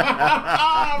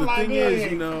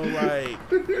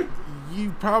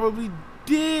 you probably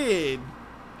did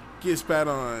get spat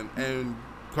on and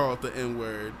called the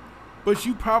N-word, but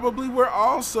you probably were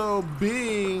also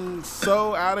being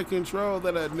so out of control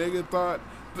that a nigga thought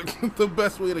the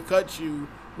best way to cut you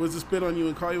was to spit on you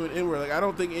and call you an N-word. I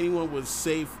don't think anyone was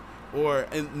safe or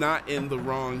not in the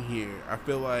wrong here. I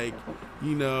feel like,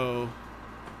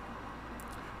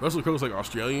 Russell Crowe's like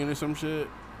Australian or some shit.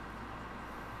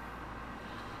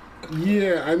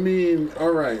 Yeah,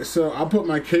 all right. So I'll put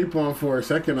my cape on for a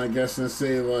second, I guess, and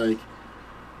say,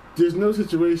 there's no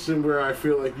situation where I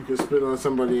feel like you can spit on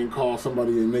somebody and call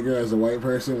somebody a nigger as a white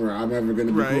person where I'm ever going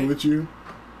to be cool with you.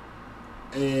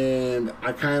 And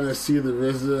I kind of see the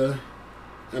RZA,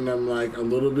 and I'm like a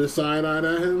little bit side-eyed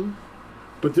at him.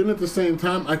 But then at the same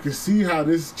time, I can see how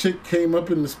this chick came up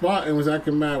in the spot and was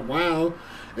acting mad wild.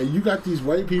 And you got these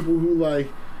white people who they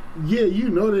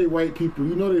white people.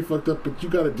 They fucked up, but you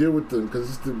got to deal with them because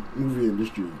it's the movie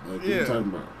industry. What you're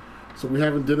talking about. So we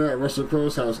having dinner at Russell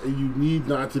Crowe's house, and you need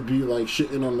not to be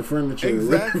shitting on the furniture.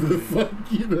 Exactly. The fuck,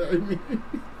 you know what I mean?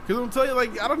 Because I'm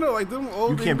telling you, I don't know, them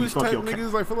old English type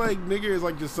niggas, I feel like nigger is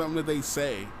just something that they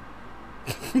say.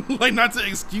 Not to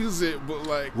excuse it,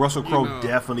 but Russell Crowe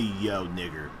definitely yelled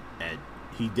nigger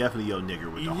he definitely yelled nigger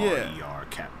with the hard ER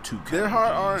They're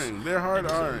hard R-ing. They're hard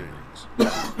R-ing.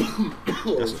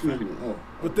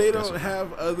 But they don't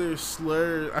have other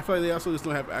slurs. I feel like they also just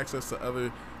don't have access to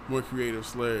other more creative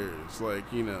slurs.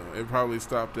 It probably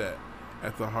stopped at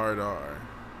the hard R.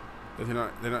 They're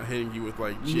not hitting you with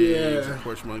jigs or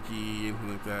porch monkey,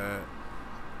 anything like that.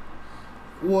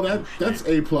 Well, that's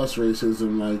A+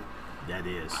 racism. That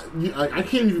is. I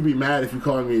can't even be mad if you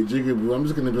call me a jigaboo. I'm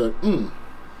just gonna be like,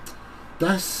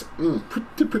 that's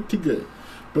pretty good.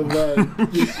 But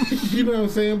you know what I'm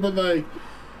saying? But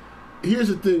here's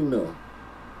the thing, though.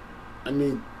 I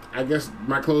guess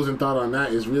my closing thought on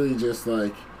that is really just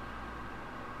I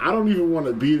don't even want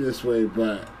to be this way,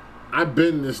 but I've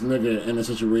been this nigga in a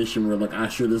situation where I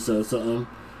should have said something,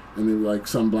 and then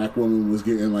some black woman was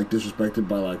getting disrespected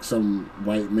by some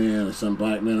white man or some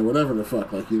black man or whatever the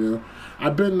fuck.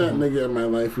 I've been that nigga in my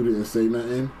life who didn't say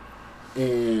nothing,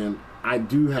 and I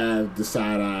do have the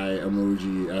side eye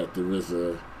emoji at the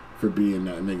RZA for being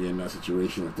that nigga in that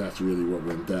situation if that's really what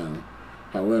went down.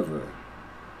 However,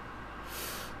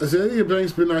 Azealia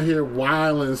Banks been out here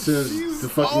wilding since the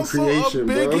fucking creation,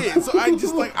 bro. So I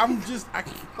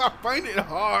find it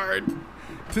hard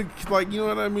to you know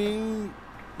what I mean?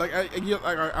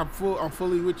 I'm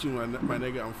fully with you, my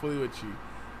nigga. I'm fully with you.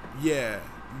 Yeah,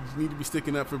 you need to be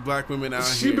sticking up for black women out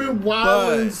here. She been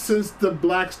wilding since the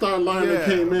Black Star Line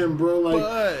came in, bro.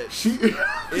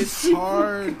 It's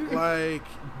hard.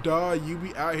 Dawg, you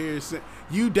be out here.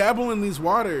 You dabble in these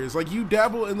waters. You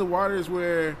dabble in the waters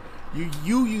where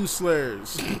You use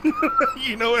slurs.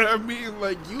 You know what I mean?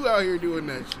 Like, you out here doing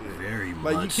that shit. Very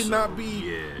much. Like, you cannot be.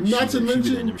 Yeah. Not to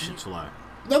mention them shits fly.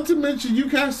 Not to mention, you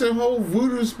casting whole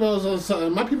voodoo spells on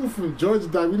something. My people from Georgia,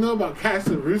 dog, we know about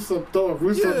casting roots up, throwing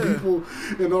roots on people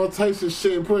and all types of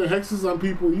shit and putting hexes on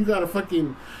people. You got a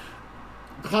fucking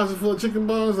closet full of chicken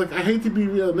bones. Like, I hate to be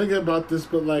real nigga about this,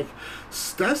 but, like,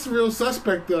 that's real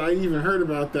suspect that I even heard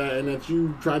about that and that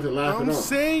you tried to laugh it off. I'm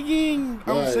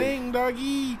saying,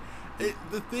 doggy.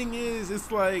 The thing is,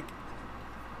 it's like,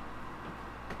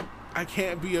 I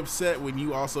can't be upset when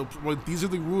you also. When these are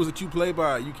the rules that you play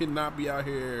by. You cannot be out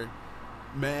here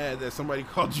mad that somebody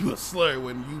called you a slur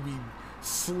when you be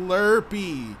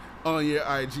slurpy on your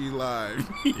IG live.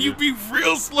 You be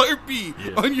real slurpy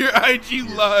on your IG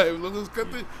live. Let's cut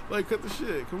the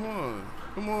shit. Come on.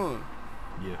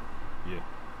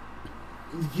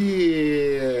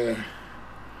 Yeah.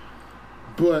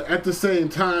 But at the same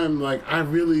time, like, I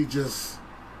really just.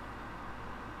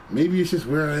 Maybe it's just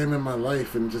where I am in my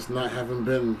life and just not having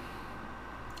been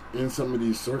in some of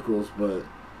these circles, but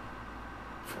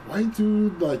for white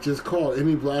dude, like, just call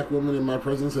any black woman in my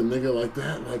presence a nigga like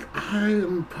that, like, I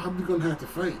am probably gonna have to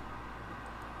fight.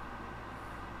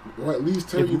 Or at least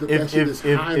tell you that shit is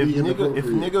highly inappropriate.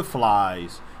 If nigga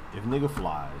flies with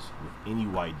any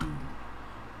white dude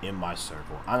in my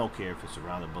circle, I don't care if it's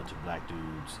around a bunch of black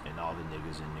dudes and all the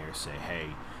niggas in there say,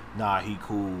 hey, nah, he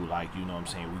cool, like, you know what I'm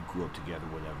saying, we grew up together,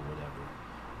 whatever.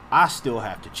 I still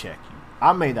have to check you.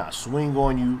 I may not swing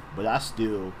on you, but I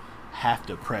still have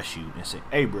to press you and say,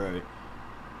 hey, bro,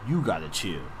 you gotta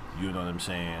chill. You know what I'm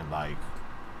saying? Like,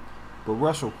 but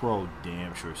Russell Crowe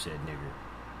damn sure said nigger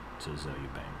to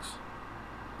Azealia Banks.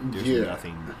 There's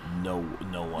nothing, no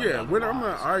one. Yeah, when I'm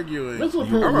not arguing, Russell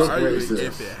Crowe look racist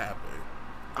if it happened.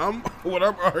 I'm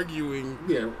arguing.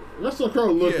 Yeah, Russell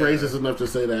Crowe look racist enough to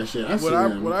say that shit. What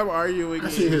I'm arguing. I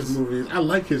see his movies. I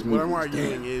like his movies. What I'm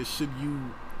arguing is, should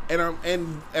you?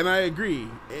 And I agree.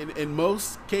 In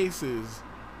most cases,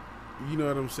 you know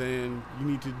what I'm saying. You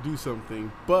need to do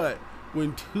something. But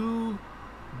when two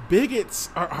bigots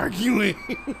are arguing,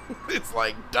 it's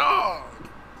like, dog,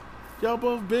 y'all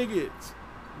both bigots.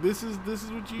 This is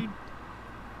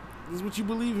what you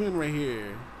believe in right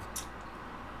here.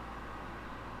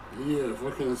 Yeah,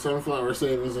 fucking Sunflower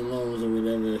Savings and Loans or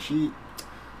whatever.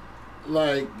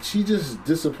 She just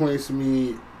disappoints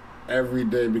me every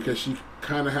day because she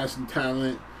kind of has some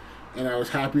talent, and I was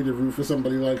happy to root for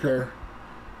somebody like her.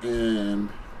 And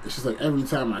it's just like every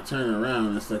time I turn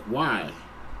around, it's like, why?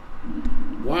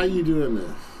 Why are you doing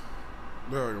this?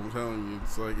 Dog, I'm telling you,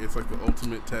 it's like the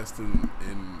ultimate test in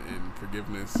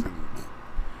forgiveness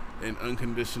and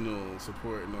unconditional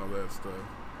support and all that stuff.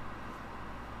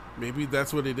 Maybe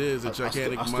that's what it is, a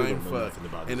gigantic mind fuck.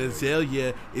 And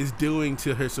Azealia is doing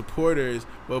to her supporters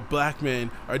what black men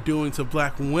are doing to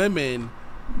black women.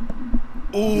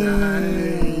 Ooh.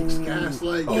 Yikes.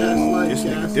 Gaslight.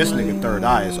 This nigga third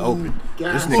eye is open.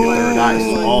 This nigga third eye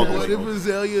is all the way open. What if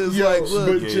Azealia is like,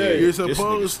 look, you're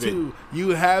supposed to. You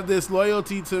have this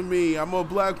loyalty to me. I'm a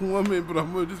black woman, but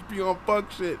I'm going to just be on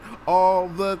fuck shit all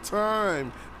the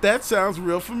time. That sounds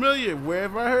real familiar. Where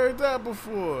have I heard that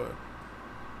before?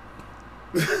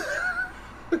 Demi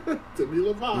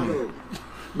Lovato.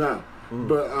 Nah,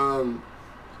 but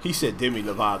he said Demi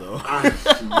Lovato.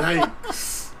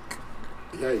 Yikes.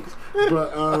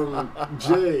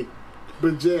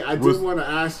 But Jay, I did want to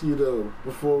ask you though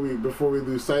before we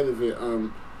lose sight of it.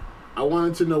 I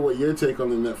wanted to know what your take on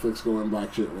the Netflix going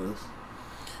black shit was.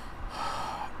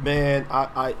 Man,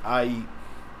 I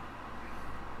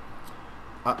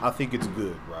think it's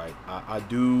good, right? I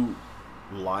do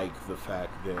like the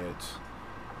fact that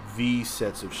these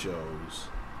sets of shows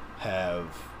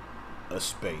have a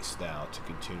space now to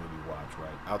continually watch,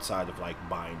 right? Outside of like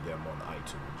buying them on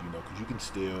iTunes, you know, because you can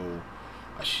still.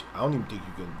 I don't even think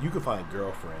you can find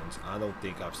Girlfriends. I don't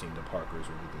think I've seen The Parkers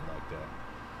or anything like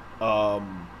that.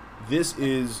 This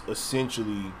is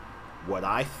essentially what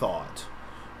I thought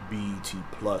BET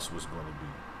Plus was going to be,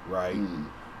 right?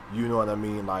 You know what I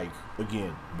mean? Like,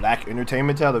 again, black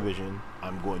entertainment television.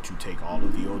 I'm going to take all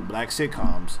of the old black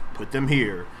sitcoms, put them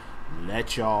here,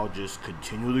 let y'all just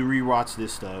continually rewatch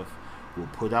this stuff. We'll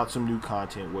put out some new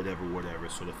content, whatever.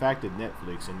 So the fact that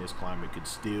Netflix in this climate could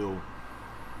still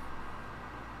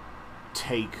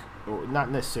take, or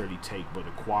not necessarily take, but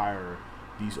acquire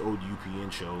these old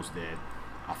UPN shows that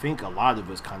I think a lot of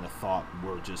us kind of thought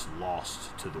were just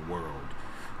lost to the world.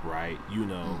 Right, you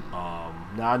know.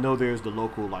 Now I know there's the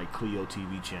local like Clio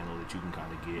TV channel that you can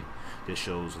kind of get that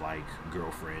shows like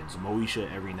Girlfriends.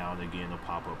 Moesha every now and again will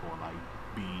pop up on like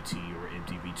BET or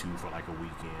MTV2 for like a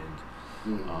weekend.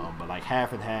 But like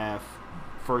half and half,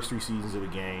 first 3 seasons of the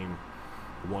game,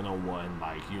 1-on-1,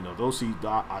 like, you know, those seasons,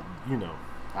 I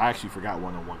actually forgot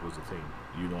 1-on-1 was a thing.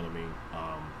 You know what I mean?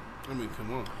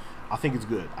 Come on. I think it's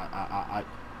good. I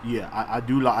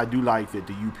do like that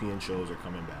the UPN shows are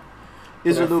coming back.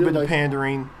 Is a little bit of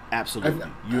pandering? Absolutely.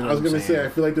 I was going to say, I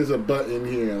feel like there's a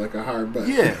button here, like a hard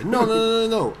button. Yeah,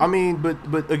 no. I mean,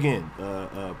 but again,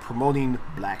 promoting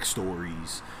black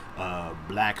stories,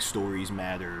 Black Stories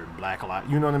Matter, Black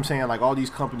Lives, you know what I'm saying? Like, all these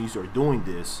companies are doing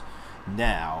this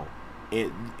now,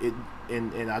 and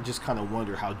I just kind of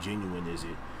wonder how genuine is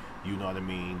it, you know what I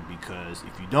mean? Because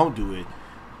if you don't do it,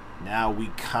 now we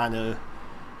kind of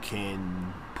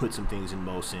can put some things in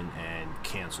motion and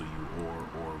cancel you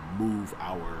or move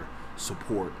our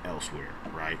support elsewhere,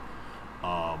 right?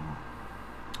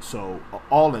 So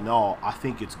all in all, I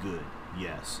think it's good.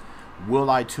 Yes. Will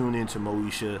I tune into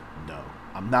Moesha? No.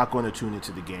 I'm not going to tune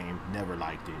into the game. Never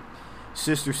liked it.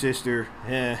 Sister,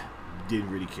 didn't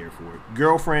really care for it.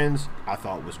 Girlfriends, I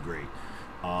thought was great.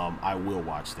 I will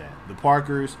watch that. The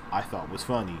Parkers, I thought was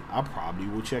funny. I probably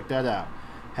will check that out.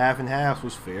 Half and Half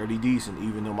was fairly decent,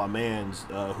 even though my man's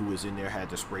who was in there had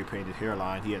the spray painted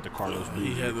hairline. He had the Carlos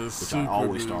Boozer, which I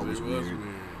always thought was weird.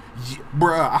 Yeah,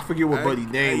 bruh, I forget what Buddy's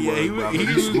name was, bro.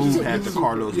 He Smooth had the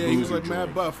Carlos Boozer. Yeah, he was like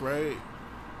Mad Buff, right?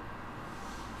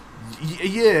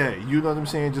 Yeah, you know what I'm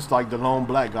saying? Just like the lone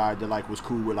black guy that like was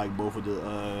cool with like both of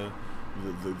the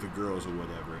girls or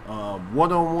whatever.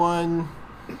 1-on-1,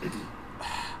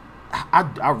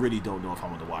 I really don't know if I'm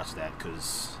going to watch that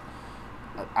because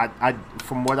I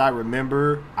from what I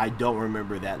remember, I don't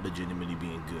remember that legitimately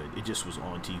being good. It just was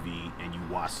on TV and you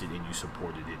watched it and you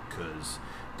supported it because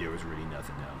there was really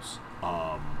nothing else.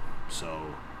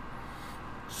 So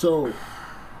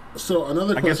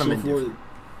another question for you.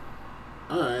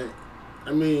 All right.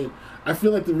 I mean, I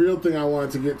feel like the real thing I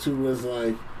wanted to get to was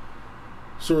like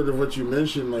sort of what you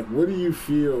mentioned. Like, what do you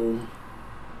feel?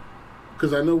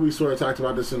 Because I know we sort of talked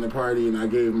about this in the party, and I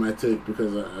gave my take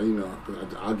because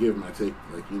I'll give my take,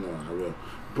 like, you know, I will.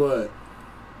 But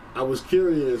I was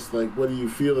curious, like, what do you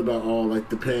feel about all like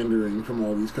the pandering from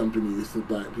all these companies to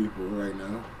black people right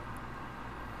now?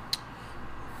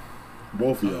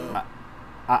 Both of y'all.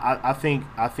 I think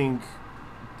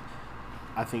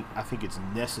it's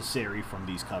necessary from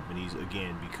these companies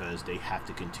again because they have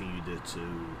to continue to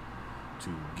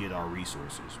get our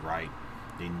resources, right?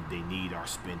 They need our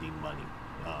spending money.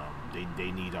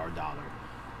 They need our dollar.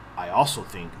 I also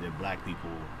think that black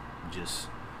people just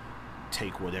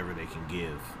take whatever they can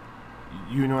give.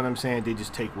 You know what I'm saying? They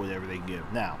just take whatever they can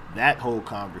give. Now, that whole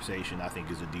conversation I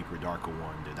think is a deeper, darker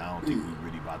one that I don't think we're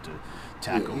really about to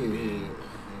tackle in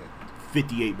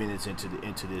 58 minutes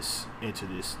into this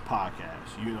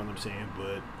podcast. You know what I'm saying?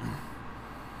 But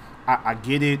I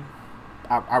get it.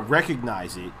 I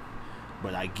recognize it,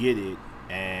 but I get it,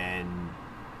 and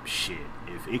shit,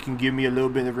 if it can give me a little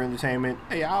bit of entertainment,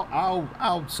 hey,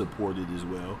 I'll support it as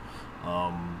well.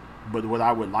 But what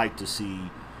I would like to see,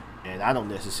 and I don't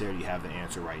necessarily have the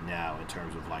answer right now in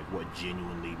terms of like what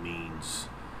genuinely means,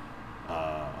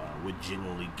 what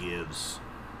genuinely gives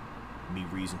me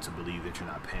reason to believe that you're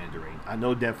not pandering. I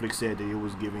know Netflix said that it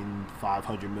was giving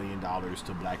 $500 million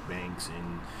to black banks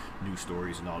and news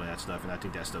stories and all that stuff, and I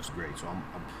think that stuff's great. So I'm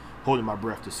holding my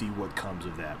breath to see what comes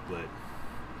of that, but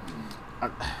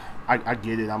I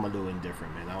get it. I'm a little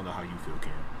indifferent, man. I don't know how you feel,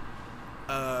 Cam.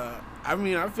 I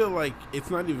mean, I feel like it's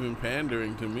not even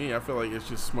pandering to me. I feel like it's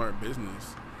just smart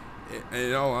business.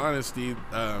 In all honesty,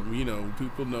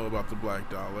 people know about the black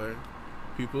dollar.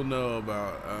 People know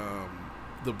about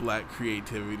the black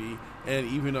creativity. And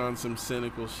even on some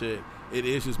cynical shit, it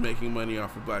is just making money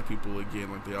off of black people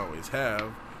again like they always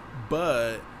have.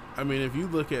 But, I mean, if you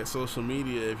look at social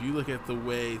media, if you look at the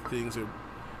way things are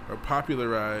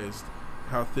popularized,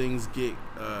 how things get,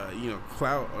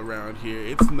 clout around here,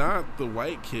 it's not the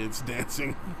white kids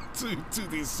dancing to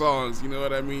these songs, you know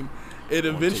what I mean? It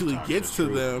eventually gets to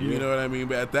them, you know what I mean?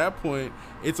 But at that point,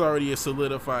 it's already a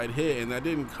solidified hit, and that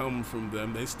didn't come from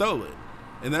them. They stole it.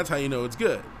 And that's how you know it's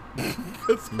good.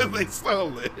 Because they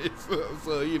stole it.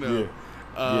 So you know.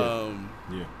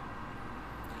 Yeah.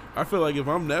 I feel like if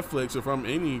I'm Netflix, if I'm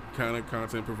any kind of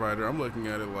content provider, I'm looking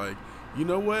at it like, you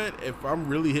know what? If I'm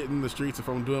really hitting the streets, if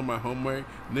I'm doing my homework,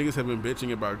 niggas have been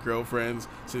bitching about girlfriends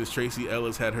since Tracy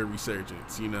Ellis had her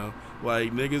resurgence, you know?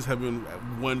 Like, niggas have been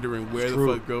wondering where the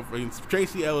fuck girlfriends...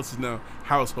 Tracy Ellis is now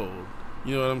household.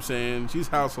 You know what I'm saying? She's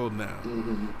household now.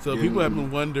 Mm-hmm. So people have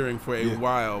been wondering for a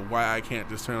while why I can't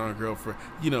just turn on girlfriend.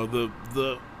 You know, the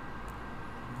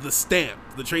stamp.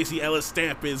 The Tracy Ellis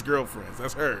stamp is girlfriends.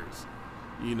 That's hers.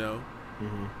 You know?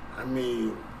 Mm-hmm. I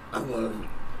mean... I love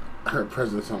her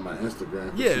presence on my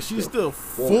Instagram. Yeah, she's still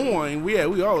fine. We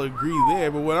all agree there.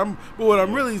 But what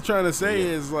I'm really trying to say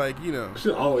is, like, you know,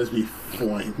 she'll always be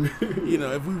fine. You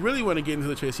know, if we really want to get into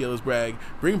the Tracy Ellis brag,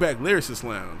 bring back Lyricist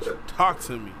Lounge. Talk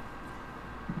to me.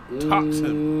 Talk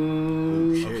to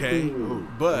me. Okay,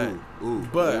 but we're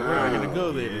not gonna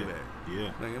go there today.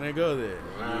 Yeah, not gonna go there.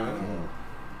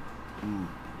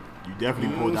 You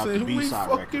definitely pulled out the B-side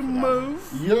record for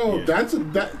that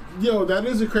one. That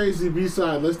is a crazy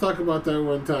B-side. Let's talk about that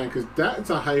one time, because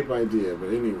that's a hype idea. But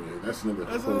anyway, that's another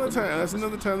time. That's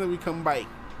another time that we come back.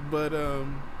 But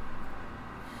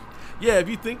yeah, if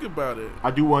you think about it,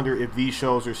 I do wonder if these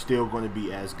shows are still going to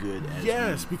be as good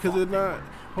as because they're not.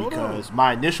 Because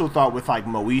my initial thought with like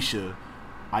Moesha,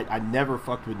 I never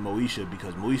fucked with Moesha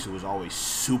because Moesha was always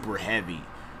super heavy.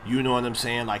 You know what I'm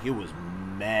saying? Like, it was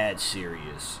mad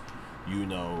serious. You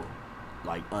know,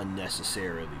 like,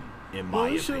 unnecessarily, in my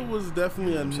opinion. Moesha was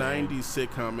definitely a 90s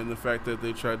sitcom in the fact that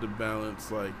they tried to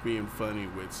balance, like, being funny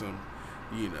with some,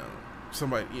 you know,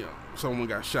 someone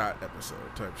got shot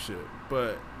episode type shit.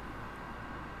 But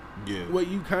what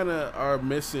you kind of are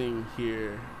missing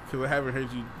here, because I haven't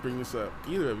heard you bring this up,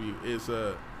 either of you, is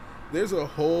there's a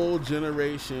whole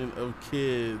generation of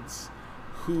kids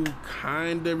who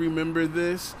kind of remember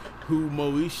this, who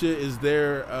Moesha is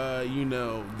their,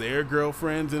 their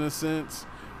girlfriends in a sense,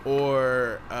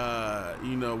 or,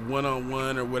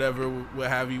 one-on-one or whatever, what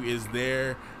have you, is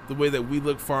there. The way that we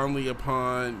look fondly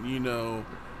upon,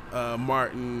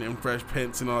 Martin and Fresh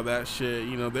Prince and all that shit.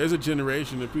 You know, there's a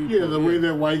generation of people. Yeah, the way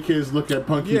that white kids look at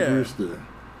Punky Brewster.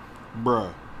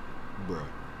 Bruh.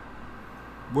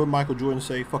 What Michael Jordan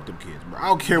say? Fuck them kids, bro. I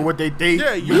don't care what they think.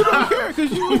 Yeah, you don't care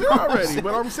because you was there already.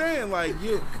 But I'm saying, like,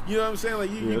 you know what I'm saying?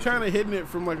 Like, you kind of hitting it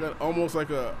from like almost like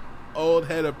a old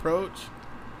head approach.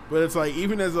 But it's like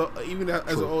even as an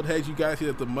old head, you guys see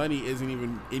that the money isn't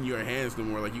even in your hands no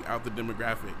more. Like, you out the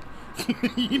demographic.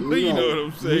 you know what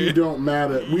I'm saying? We don't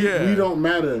matter. We don't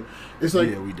matter. It's like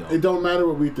we don't. It don't matter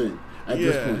what we think at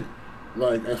this point.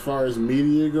 Like, as far as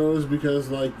media goes, because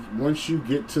like once you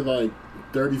get to like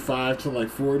 35 to like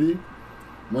 40,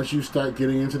 once you start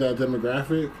getting into that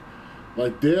demographic,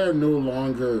 like, they are no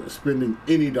longer spending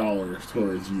any dollars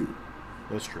towards you.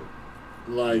 That's true.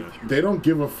 Like, they don't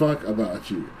give a fuck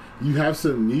about you. You have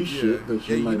some niche shit that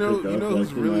you might pick up. You know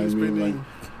who's really spending? Like,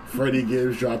 Freddie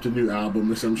Gibbs dropped a new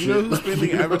album or some shit. You know who's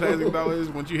spending advertising dollars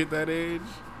once you hit that age?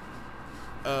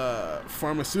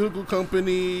 Pharmaceutical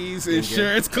companies,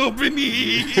 insurance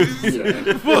companies,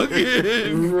 fucking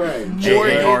mortgage,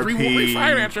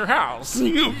 refinance your house.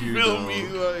 You feel me?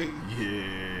 Like,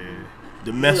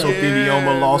 the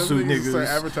mesothelioma lawsuit niggas.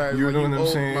 Advertising, you know what I'm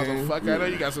saying? Motherfucker, I know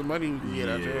you got some money you can get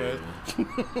out your ass.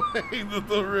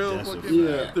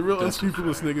 The real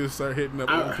unscrupulous niggas start hitting up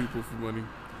other people for money.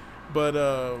 But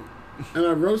and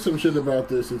I wrote some shit about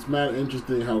this. It's mad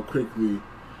interesting how quickly,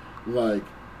 like,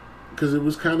 because it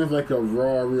was kind of like a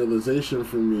raw realization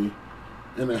for me,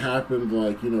 and it happened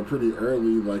like, pretty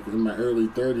early, like in my early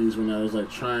 30s, when I was like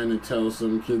trying to tell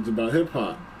some kids about hip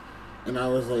hop, and I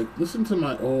was like, listen to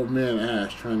my old man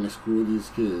Ash trying to school these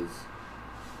kids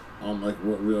on like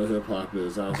what real hip hop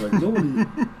is. I was like,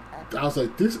 I was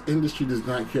like, this industry does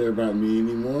not care about me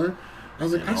anymore. I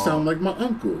was like, I sound like my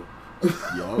uncle.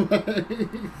 On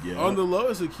the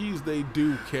lowest of keys, they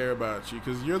do care about you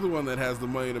because you're the one that has the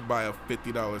money to buy a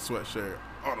 $50 sweatshirt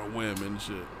on a whim and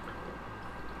shit.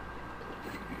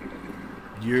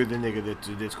 You're the nigga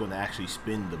that's going to actually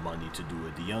spend the money to do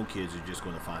it. The young kids are just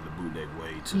going to find a bootleg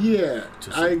way to. Yeah,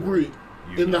 to I agree.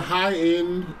 In the high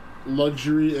end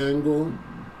luxury angle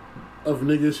of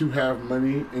niggas who have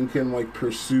money and can like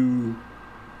pursue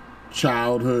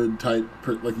childhood type,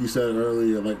 like you said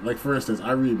earlier, like for instance,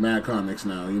 I read mad comics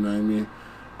now, you know what I mean?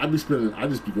 I just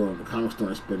be going to the comic store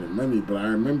and spending money, but I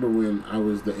remember when I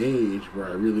was the age where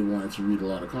I really wanted to read a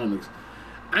lot of comics,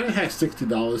 I didn't have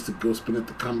 $60 to go spend at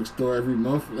the comic store every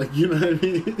month, like, you know what I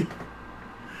mean?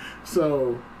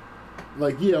 So,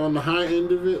 like, on the high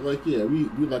end of it, like, we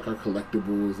like our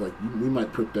collectibles, like, we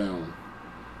might put down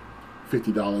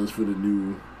 $50 for the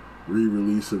new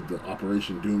re-release of the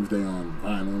Operation Doomsday on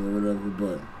vinyl or whatever,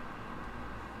 but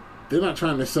they're not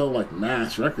trying to sell like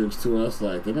mass records to us.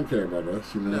 Like, they don't care about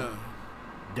us, No.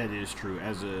 That is true. I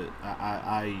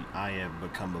have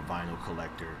become a vinyl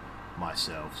collector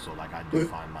myself, so like I do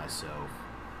find myself.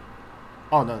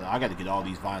 Oh no, I got to get all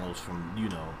these vinyls from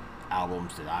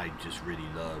albums that I just really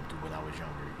loved when I was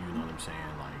younger. You know what I'm saying?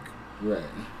 Like,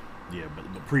 right? Yeah, but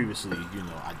previously,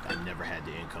 I never had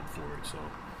the income for it, so.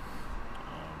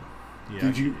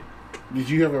 Yeah, did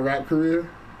you have a rap career?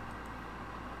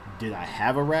 Did I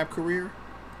have a rap career?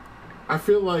 I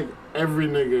feel like every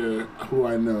nigga who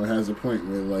I know has a point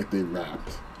where like they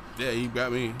rapped. Yeah, you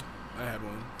got me. I had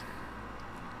one.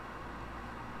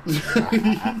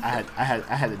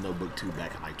 I had a notebook too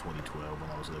back in like 2012 when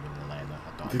I was living in Atlanta.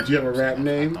 Did you have a rap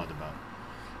name? I thought about.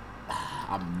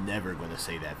 I'm never gonna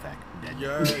say that fact.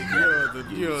 You're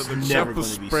the pepper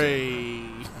spray.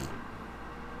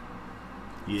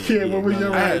 What was your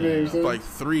rap name? Son? Like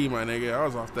 3, my nigga. I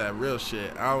was off that real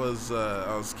shit. I was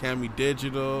Cammy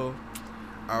Digital.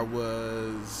 I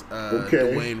was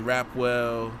Dwayne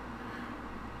Rapwell.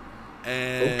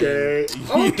 And okay.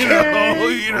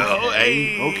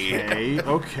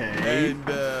 And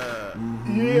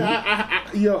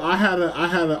yeah, I had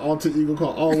an alter ego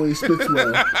called Always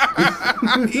Spitzwell.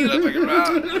 You know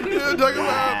talking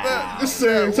about that. The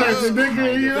same type of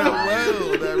nigga, you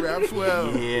know. That raps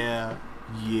well. Yeah.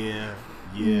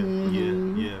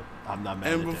 I'm not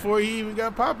mad. And before he even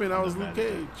got popping, I was Luke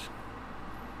Cage.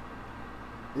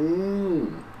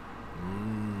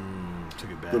 Took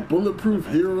it back. The bulletproof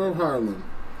hero of Harlem.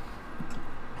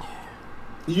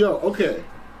 Yo, okay.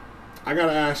 I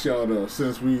gotta ask y'all though,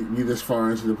 since we this far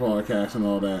into the podcast and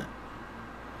all that.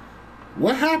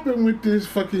 What happened with this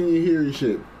fucking Yahiri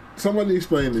shit? Somebody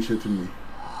explain this shit to me.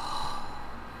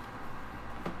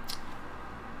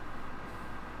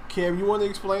 Cam, you want to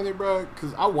explain it, bro?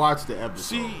 Because I watched the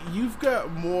episode. See, you've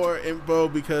got more info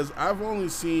because I've only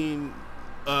seen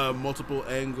multiple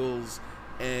angles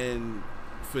and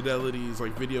fidelities,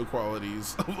 like video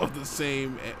qualities of the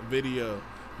same video,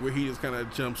 where he just kind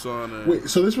of jumps on. Wait,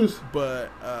 so this was,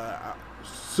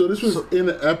 in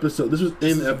the episode. This was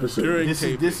in episode.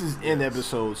 This is in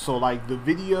episode. So like the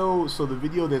video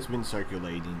that's been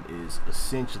circulating is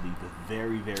essentially the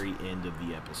very, very end of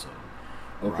the episode.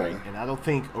 Okay. Right? And I don't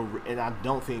think,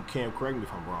 Cam, correct me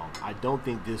if I'm wrong, I don't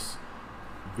think this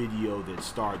video that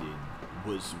started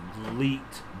was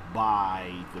leaked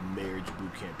by the Marriage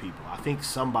Boot Camp people. I think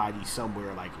somebody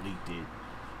somewhere like leaked it,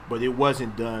 but it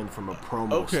wasn't done from a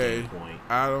promo standpoint.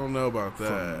 I don't know about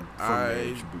that. From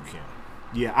Marriage Boot Camp.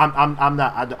 Yeah, I'm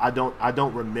not. I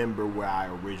don't remember where I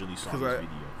originally saw this video.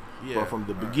 Yeah, but from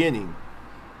the beginning,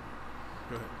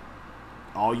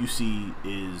 all you see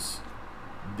is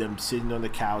them sitting on the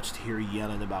couch, Tahiri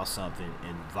yelling about something,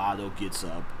 and Vado gets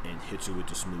up and hits her with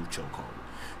the smooth chokehold.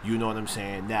 You know what I'm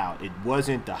saying? Now, it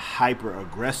wasn't the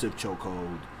hyper-aggressive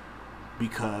chokehold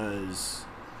because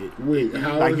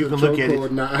how like you can look at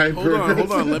it. Not hold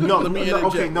on. Let me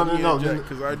interject. No.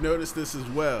 Because I noticed this as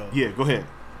well. Yeah, go ahead.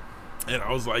 And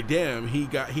I was like, damn, he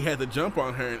had to jump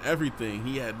on her and everything.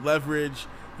 He had leverage.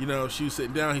 You know, she was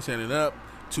sitting down, he's standing up,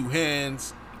 2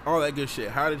 hands, all that good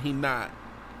shit. How did he not,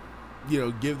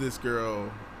 give this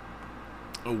girl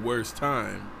a worse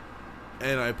time?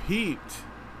 And I peeped.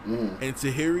 And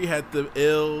Tahiri had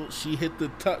she hit the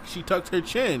tuck. She tucked her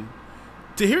chin.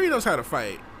 Tahiri knows how to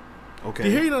fight. Okay.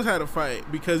 Tahiri knows how to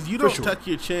fight because you don't tuck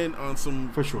your chin on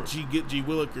some G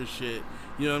Williker shit.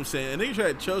 You know what I'm saying? And they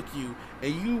try to choke you,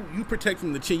 and you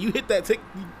protecting the chin. You hit that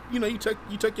you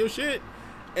tuck your shit,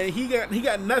 and he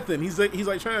got nothing. He's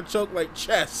like trying to choke like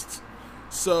chest.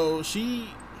 So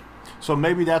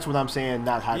maybe that's what I'm saying,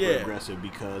 not hyper aggressive,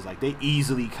 because like they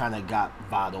easily kind of got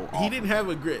Vado off. He didn't have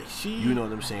a grip. You know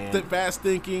what I'm saying? Fast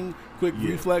thinking, quick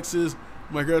reflexes.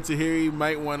 My girl Tahiri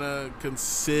might want to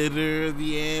consider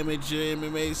the amateur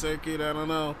MMA circuit. I don't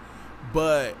know,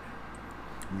 but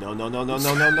no. What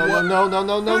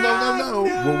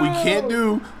we can't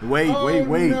do. Wait.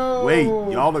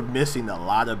 Y'all are missing a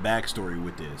lot of backstory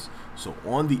with this. So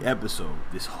on the episode,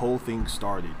 this whole thing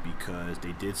started because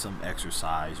they did some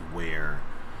exercise where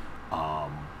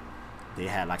they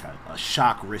had like a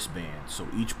shock wristband. So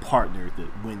each partner,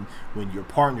 when your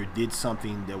partner did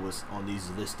something that was on these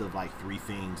list of like 3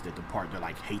 things that the partner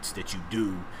like hates that you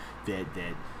do, that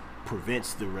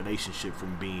prevents the relationship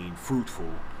from being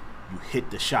fruitful, you hit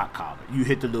the shock collar. You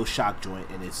hit the little shock joint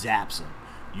and it zaps them.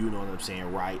 You know what I'm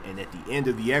saying, right? And at the end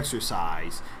of the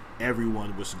exercise,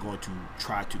 everyone was going to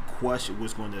try to question,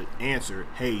 was going to answer,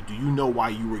 hey, do you know why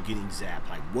you were getting zapped?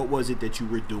 Like, what was it that you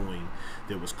were doing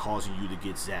that was causing you to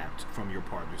get zapped from your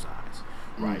partner's eyes?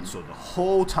 Right? So the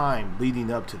whole time leading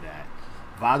up to that,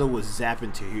 Vado was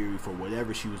zapping Tahiri for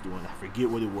whatever she was doing. I forget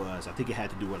what it was. I think it had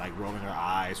to do with like rolling her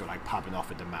eyes or like popping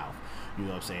off at the mouth. You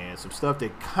know what I'm saying? Some stuff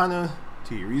that kind of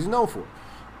Tahiri's known for.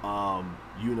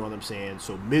 You know what I'm saying?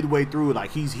 So midway through,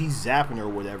 like he's zapping her or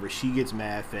whatever, she gets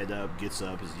mad, fed up, gets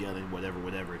up, is yelling,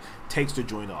 whatever, takes the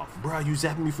joint off. Bruh, you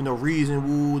zapping me for no reason,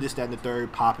 woo, this, that, and the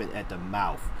third, popping at the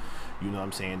mouth. You know what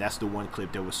I'm saying? That's the one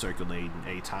clip that was circulating.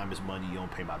 Hey, time is money, you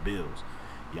don't pay my bills.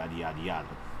 Yada, yada, yada.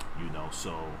 You know,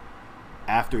 so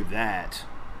after that,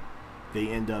 they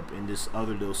end up in this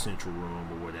other little central room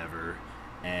or whatever,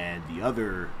 and the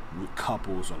other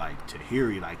couples are like,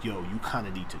 Tahiri, like, yo, you kind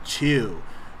of need to chill.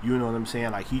 You know what I'm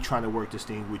saying? Like, he trying to work this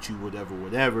thing with you,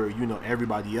 whatever. You know,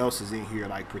 everybody else is in here,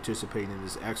 like, participating in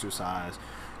this exercise.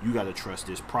 You got to trust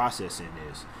this process in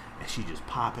this. And she just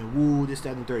popping, woo, this,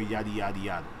 that, and third, yada, yada,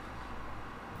 yada.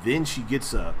 Then she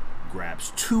gets up,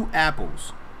 grabs 2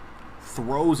 apples,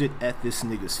 throws it at this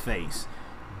nigga's face,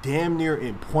 damn near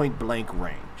in point blank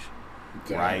range.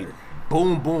 Damn. Right?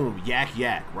 Boom, boom, yak,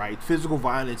 yak, right? Physical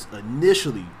violence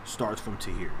initially starts from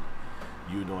Tahiri.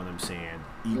 You know what I'm saying?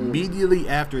 Immediately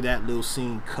after that little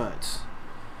scene cuts,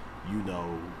 you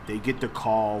know, they get the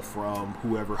call from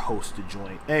whoever hosts the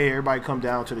joint. Hey, everybody come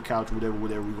down to the couch, whatever, we're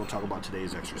going to talk about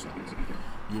today's exercise.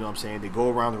 You know what I'm saying? They go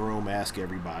around the room, ask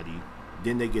everybody.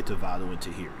 Then they get to Vado and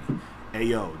Tahiri. Hey,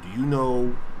 yo, do you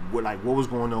know what was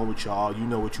going on with y'all? You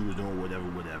know what you was doing,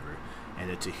 whatever. And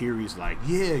then Tahiri's like,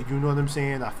 yeah, you know what I'm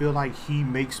saying? I feel like he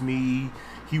wants me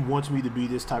to be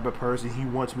this type of person. He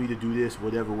wants me to do this,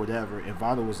 whatever. And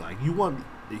Vado was like, you want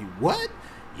me? What?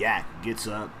 Yak gets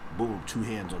up, boom, 2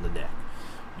 hands on the neck.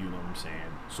 You know what I'm saying?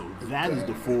 So that is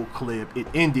the full clip. It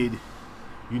ended,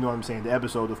 you know what I'm saying? The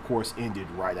episode, of course, ended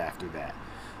right after that.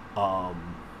 I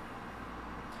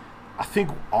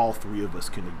think all 3 of us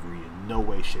can agree in no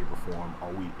way, shape, or form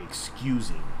are we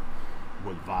excusing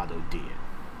what Vado did.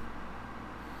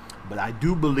 But I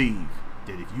do believe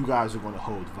that if you guys are going to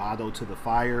hold Vado to the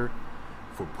fire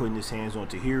for putting his hands on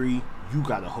Tahiri, you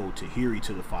got to hold Tahiri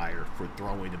to the fire for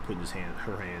throwing and putting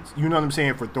her hands. You know what I'm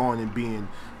saying? For throwing and being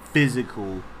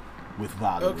physical with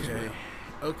Vado as well.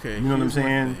 Okay. You know what I'm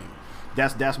saying?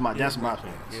 That's my point. Here's my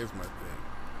thing.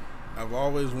 I've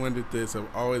always wondered this. If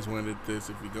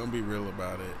we're gonna be real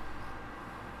about it,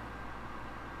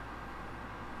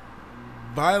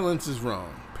 violence is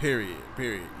wrong. Period.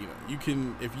 You know, you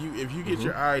can if you get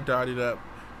your eye dotted up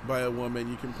by a woman,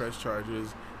 you can press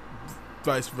charges.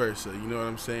 Vice versa. You know what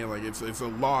I'm saying? Like it's a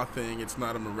law thing. It's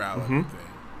not a morality thing.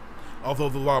 Although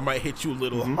the law might hit you a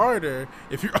little harder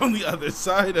if you're on the other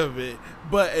side of it,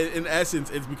 but in essence,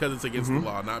 it's because it's against the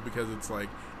law, not because it's like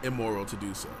immoral to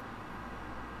do so.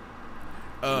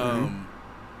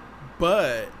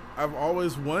 But I've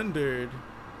always wondered,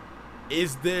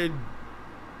 is there,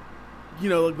 you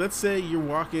know, like, let's say you're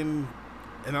walking,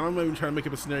 and I'm not even trying to make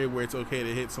up a scenario where it's okay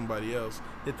to hit somebody else,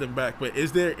 hit them back, but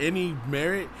is there any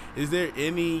merit? Is there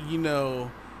any, you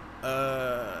know,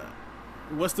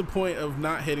 what's the point of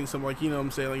not hitting someone? Like, you know what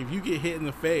I'm saying? Like, if you get hit in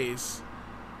the face,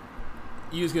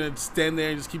 you're just going to stand there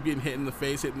and just keep getting hit in the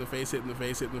face, and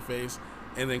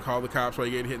then call the cops while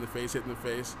you're getting hit in the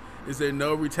face. Is there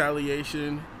no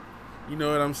retaliation? You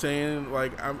know what I'm saying?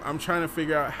 Like, I'm trying to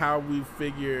figure out how we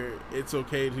figure it's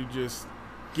okay to just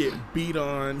get beat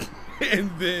on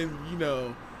and then, you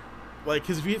know, like,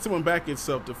 because if you hit someone back, it's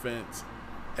self-defense.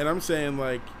 And I'm saying,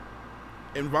 like,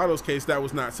 in Vado's case, that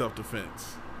was not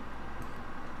self-defense.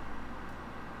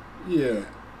 Yeah.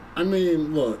 I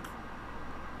mean, look,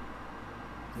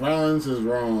 violence is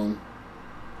wrong,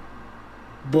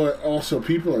 but also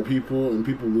people are people and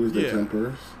people lose their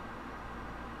tempers.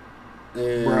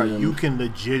 And bro, you can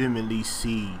legitimately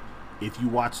see, if you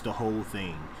watch the whole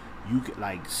thing, you can,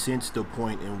 like, since the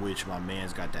point in which my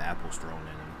man's got the apples thrown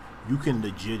at him, you can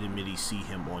legitimately see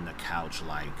him on the couch,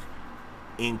 like,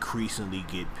 increasingly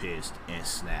get pissed and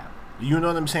snap. You know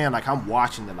what I'm saying? Like, I'm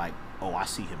watching it like, oh, I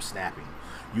see him snapping.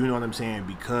 You know what I'm saying?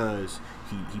 Because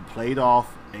he played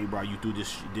off, hey, bro, you threw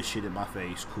this shit in my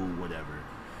face, cool, whatever.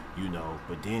 You know,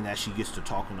 but then as she gets to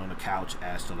talking on the couch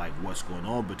as to, like, what's going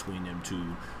on between them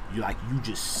two, you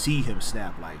just see him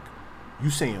snap, like, you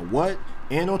saying what?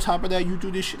 And on top of that, you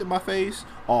threw this shit in my face?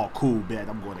 Oh, cool, bet,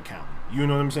 I'm going to count. You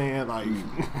know what I'm saying? Like,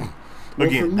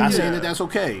 again, not saying that that's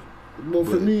okay. Well,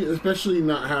 for me, especially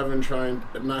not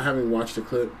having watched the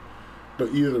clip,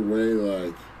 but either way,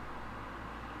 like,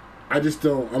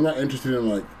 I'm not interested in,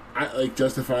 like,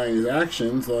 justifying his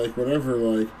actions, like, whatever,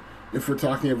 like, if we're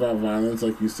talking about violence,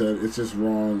 like you said, it's just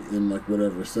wrong in, like,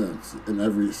 whatever sense, in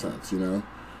every sense, you know?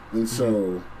 And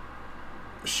so,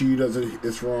 she does it,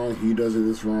 it's wrong, he does it,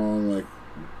 it's wrong, like,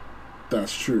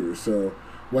 that's true. So,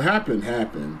 what happened,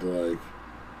 like,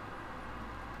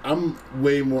 I'm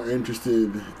way more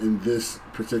interested in this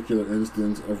particular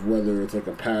instance of whether it's, like,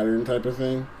 a pattern type of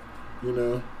thing, you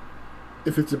know?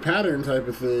 If it's a pattern type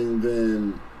of thing,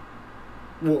 then,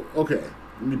 well, okay,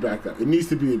 let me back up. It needs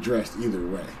to be addressed either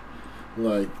way.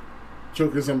 Like,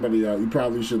 choking somebody out, you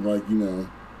probably should, like, you know,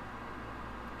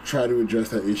 try to address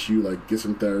that issue, like, get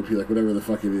some therapy, like, whatever the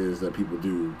fuck it is that people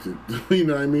do to, you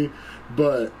know what I mean?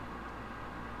 But,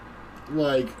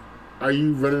 like, are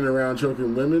you running around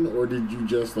choking women, or did you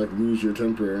just, like, lose your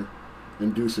temper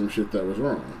and do some shit that was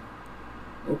wrong.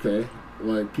 Okay,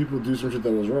 like people do some shit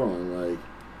that was wrong, like.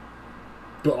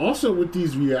 But also with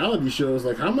these reality shows,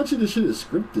 like how much of this shit is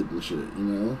scripted and shit, you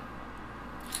know?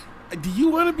 Do you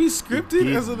want to be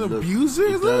scripted as an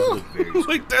abuser though?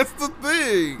 Like that's the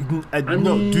thing. I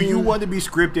mean, do you want to be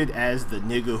scripted as the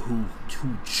nigga who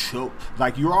choke?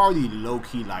 Like you're already low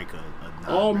key like a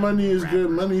all money is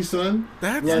good money, son.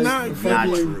 That's like, not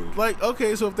true. Like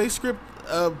okay, so if they script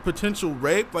a potential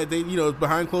rape, like they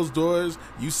behind closed doors,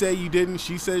 you say you didn't,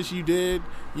 she says you did.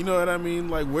 You know what I mean?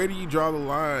 Like where do you draw the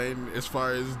line as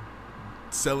far as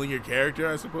selling your character?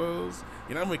 I suppose.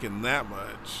 You're not making that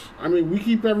much. I mean, we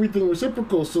keep everything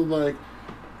reciprocal, so like,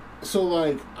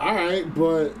 all right,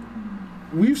 but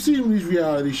we've seen these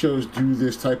reality shows do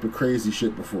this type of crazy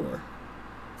shit before.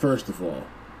 First of all,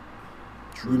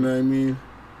 true. You know what I mean,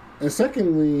 and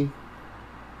secondly,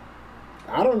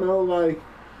 I don't know, like,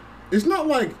 it's not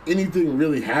like anything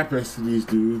really happens to these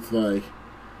dudes, like.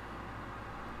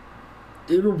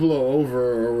 It'll blow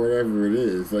over or whatever it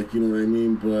is, like, you know what I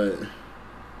mean, but.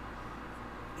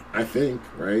 I think,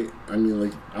 right? I mean,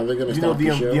 like, are they going to stop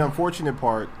the show? The unfortunate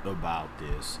part about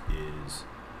this is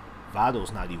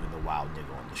Vado's not even the wild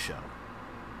nigga on the show.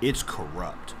 It's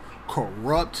Corrupt.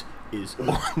 Corrupt is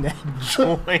on that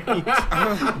joint,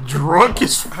 drunk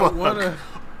as fuck,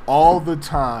 all the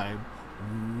time.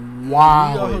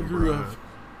 Wow,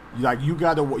 like you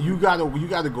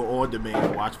gotta go on demand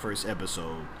and watch first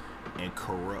episode. And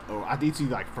Corrupt, I think it's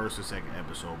like first or second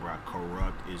episode, bro.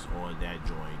 Corrupt is on that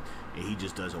joint, and he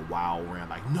just does a wild rant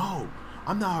like, "No,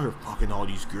 I'm not out here fucking all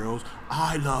these girls.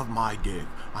 I love my dick.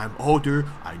 I'm older.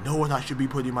 I know what I should be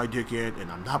putting my dick in, and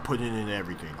I'm not putting it in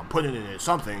everything. I'm putting it in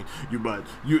something. You know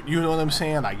what I'm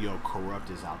saying? Like, yo, Corrupt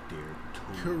is out there.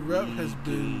 Corrupt has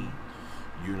been.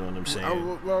 You know what I'm saying? I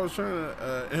was trying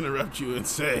to interrupt you and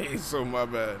say, so my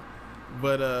bad.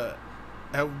 But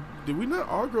did we not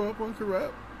all grow up on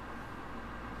Corrupt?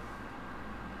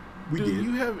 Do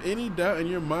you have any doubt in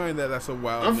your mind that that's a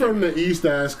wild? I'm from the East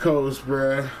Ass Coast,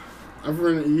 bruh. I'm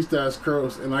from the East Ass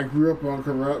Coast, and I grew up on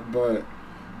Corrupt, but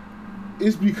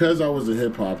it's because I was a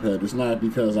hip hop head. It's not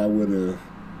because I would have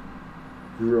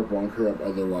grew up on Corrupt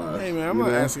otherwise. Hey man, I'm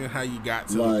not asking how you got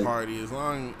to the party. As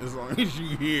long as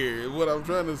you here, what I'm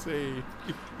trying to say.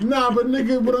 Nah, but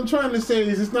nigga, what I'm trying to say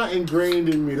is it's not ingrained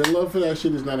in me. The love for that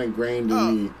shit is not ingrained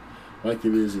in me like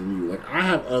it is in you. Like I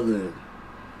have other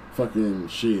fucking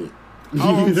shit.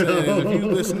 All I'm saying is if you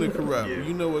listen to Corrupt,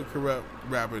 you know what Corrupt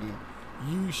rapping,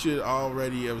 you should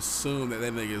already assume that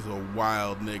nigga is a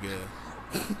wild nigga.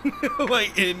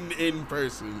 Like in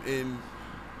person, in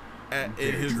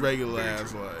his regular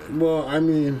ass life. Well, I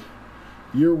mean,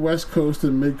 your West Coast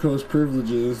and Mid Coast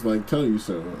privileges like tell you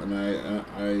so,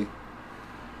 and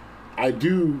I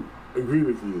do agree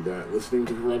with you that listening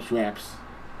to Corrupt's raps,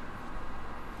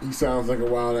 he sounds like a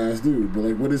wild ass dude. But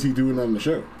like, what is he doing on the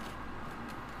show?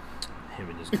 Him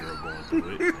and this girl going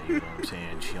through it. You know what I'm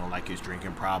saying? She don't like his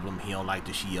drinking problem. He don't like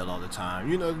that she yell all the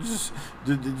time. You know, just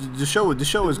the show. The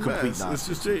show is complete nonsense.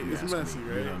 It's just it's messy,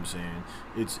 right? You know what I'm saying?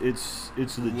 It's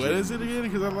legit. What is it again?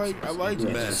 Because I like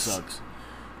it mess. Just sucks.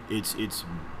 It's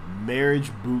Marriage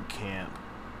Boot Camp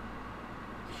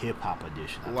Hip Hop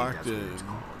Edition. I think that's what it's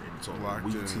called. And it's on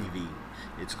WeTV.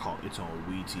 It's on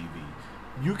WeTV.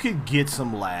 You could get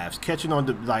some laughs, catching on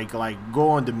the like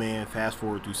go on demand, fast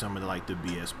forward through some of the the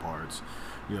BS parts.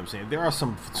 You know what I'm saying? There are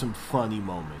some funny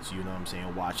moments. You know what I'm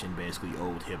saying? Watching basically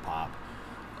old hip hop.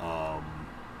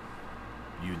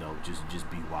 You know,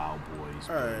 just be wild boys.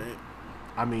 All right.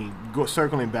 I mean,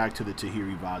 circling back to the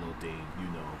Tahiri Vado thing. You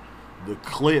know, the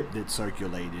clip that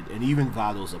circulated, and even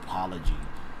Vado's apology,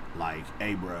 like,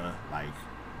 "Hey, bruh, like."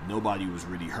 Nobody was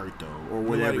really hurt though, or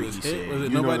whatever he said. Was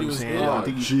it you nobody know was hit? I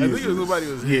think it was nobody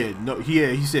was hit.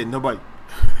 He said nobody.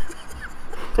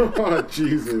 Oh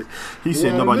Jesus! He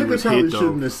said nobody was hit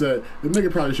though. The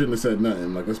nigga probably shouldn't have said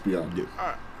nothing. Like, let's be honest.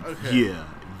 Okay.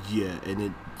 Yeah, and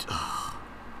it.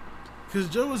 Because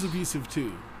Joe was abusive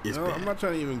too. I'm not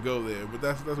trying to even go there, but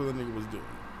that's what the nigga was doing.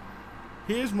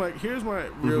 Here's my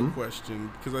real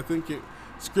question, because I think it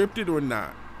scripted or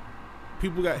not,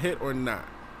 people got hit or not.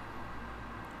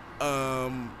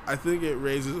 I think it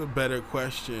raises a better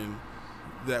question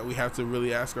that we have to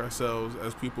really ask ourselves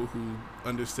as people who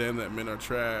understand that men are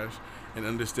trash and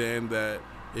understand that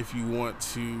if you want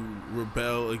to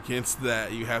rebel against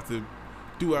that, you have to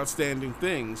do outstanding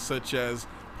things, such as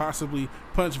possibly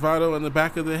punch Vado in the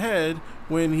back of the head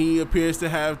when he appears to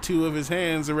have two of his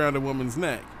hands around a woman's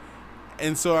neck.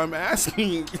 And so I'm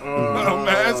asking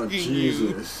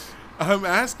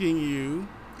you.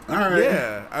 All right.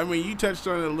 Yeah, I mean, you touched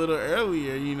on it a little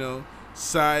earlier, you know,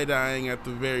 side-eyeing at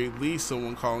the very least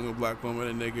someone calling a black woman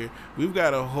a nigger. We've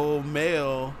got a whole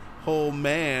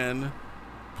man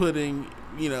putting,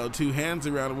 two hands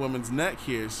around a woman's neck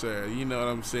here, sir. You know what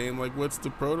I'm saying? Like, what's the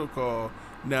protocol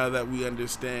now that we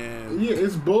understand? Yeah,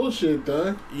 it's bullshit,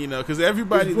 though. Because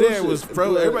everybody there was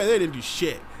everybody there didn't do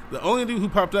shit. The only dude who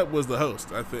popped up was the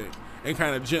host, I think, and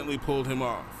kind of gently pulled him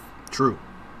off. True.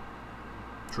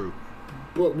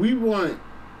 But we live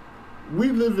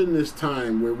in this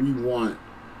time where we want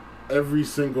every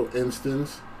single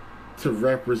instance to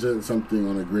represent something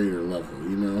on a greater level,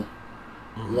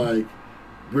 Mm-hmm. Like,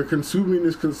 we're consuming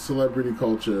this celebrity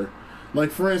culture.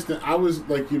 Like, for instance, I was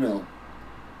like,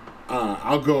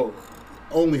 I'll go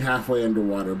only halfway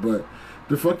underwater, but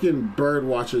the fucking bird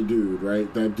watcher dude,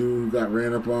 right? That dude who got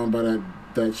ran up on by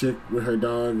that chick with her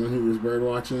dog when he was bird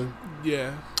watching.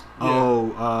 Yeah.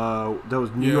 Oh, that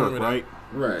was New York, right?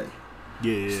 Right.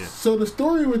 Yeah. So the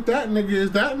story with that nigga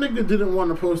is that nigga didn't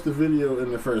want to post the video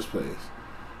in the first place.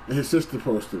 And his sister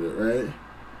posted it, right?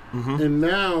 Mm-hmm. And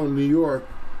now New York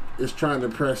is trying to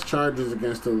press charges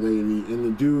against the lady, and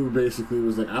the dude basically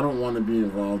was like, I don't want to be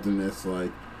involved in this.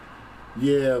 Like,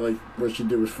 yeah, like, what she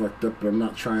did was fucked up, but I'm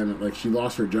not trying to, like, she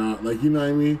lost her job. Like, you know what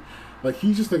I mean? Like,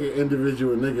 he's just like an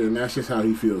individual nigga, and that's just how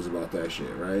he feels about that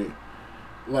shit, right?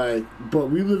 Like, but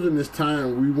we live in this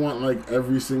time, we want, like,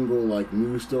 every single, like,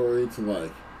 news story to,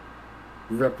 like,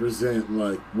 represent,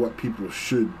 like, what people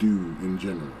should do in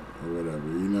general, or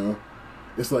whatever,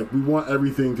 It's like, we want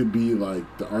everything to be,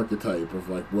 like, the archetype of,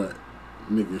 like, what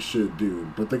niggas should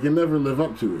do, but they can never live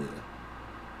up to it.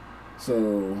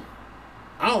 So,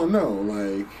 I don't know,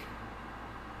 like,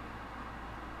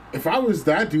 if I was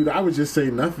that dude, I would just say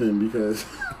nothing, because,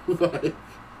 like,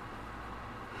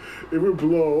 it would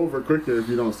blow over quicker if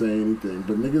you don't say anything.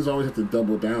 But niggas always have to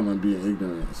double down on being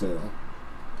ignorant, so.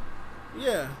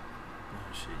 Yeah.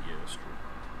 Oh, shit, yeah, that's true.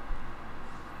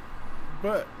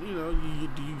 But, do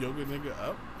you yoga nigga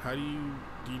up? How do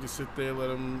you just sit there and let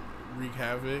him wreak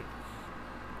havoc?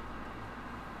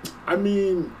 I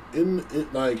mean,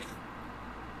 like.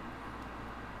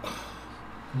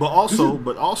 But also,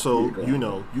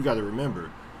 you got to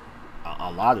remember,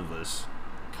 a lot of us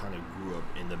kind of grew up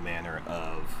in the manner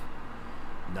of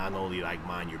not only like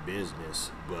mind your business,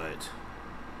 but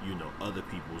other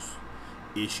people's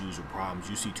issues or problems.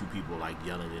 You see two people like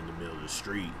yelling in the middle of the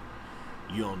street,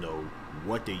 you don't know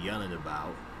what they're yelling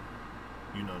about.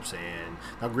 You know what I'm saying?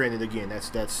 Now, granted, again,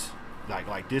 that's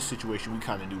like this situation, we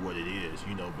kind of knew what it is,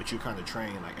 but you're kind of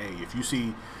trained like, hey, if you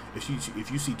see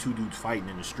two dudes fighting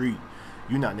in the street,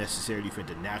 you're not necessarily fit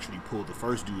to naturally pull the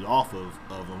first dude off of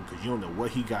him, because you don't know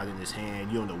what he got in his hand.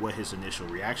 You don't know what his initial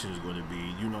reaction is going to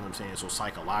be. You know what I'm saying? So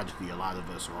psychologically, a lot of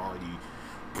us are already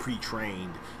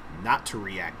pre-trained not to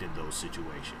react in those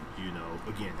situations.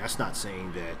 Again, that's not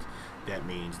saying that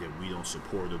means that we don't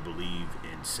support or believe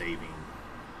in saving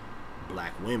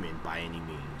black women by any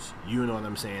means. You know what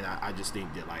I'm saying? I just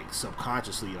think that, like,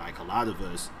 subconsciously, like, a lot of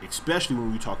us, especially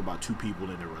when we talk about two people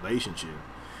in a relationship,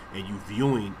 and you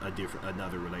viewing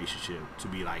another relationship to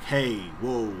be like, hey,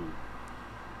 whoa,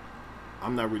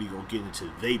 I'm not really gonna get into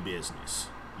their business.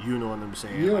 You know what I'm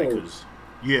saying? Yo. Like, 'cause,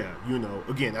 yeah,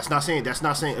 again, that's not saying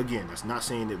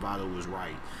that Vado was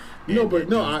right.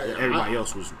 Everybody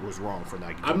else was wrong for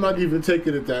not. I'm not even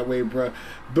taking it that way, bro.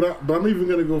 But I'm even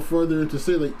gonna go further into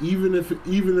say, like, even if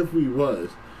we was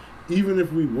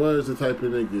the type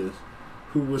of niggas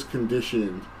who was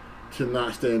conditioned to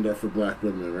not stand up for black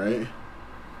women, right?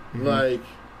 Mm-hmm. Like,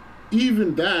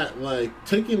 even that, like,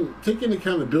 taking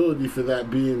accountability for that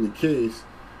being the case,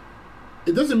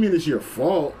 it doesn't mean it's your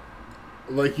fault.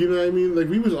 Like, you know what I mean? Like,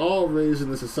 we was all raised in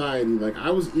a society. Like,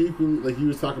 I was equally, like, you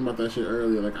was talking about that shit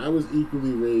earlier. Like, I was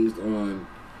equally raised on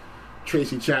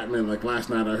Tracy Chapman. Like, last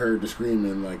night I heard the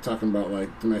screaming, like, talking about,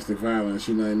 like, domestic violence,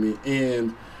 you know what I mean?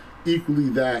 And equally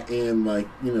that, and, like,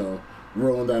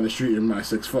 rolling down the street in my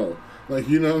 6'4". Like,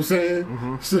 you know what I'm saying?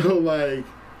 Mm-hmm. So, like,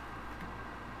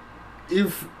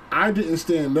 if I didn't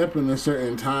stand up in a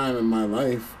certain time in my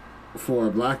life for a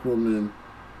black woman,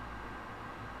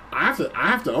 I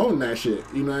have to own that shit.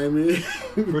 You know what I mean?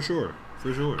 For sure.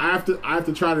 I have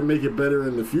to try to make it better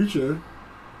in the future.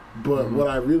 But what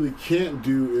I really can't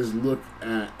do is look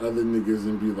at other niggas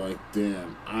and be like,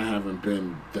 damn, I haven't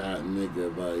been that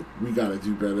nigga. Like, we gotta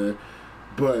do better.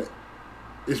 But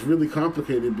it's really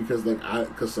complicated because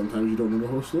sometimes you don't know the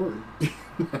whole story.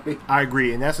 I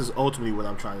agree, and that's just ultimately what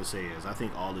I'm trying to say is I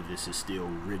think all of this is still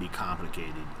really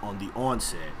complicated on the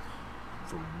onset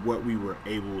from what we were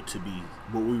able to be,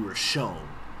 what we were shown,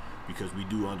 because we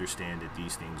do understand that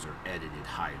these things are edited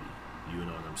highly. You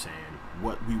know what I'm saying?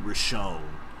 What we were shown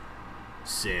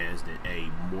says that,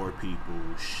 hey, more people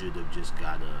should have just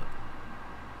got up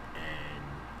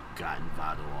gotten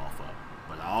Votto off of.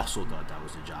 But I also thought that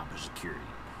was the job of security.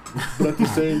 But at the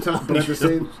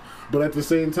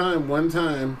same time, one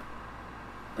time,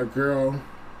 a girl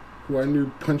who I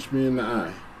knew punched me in the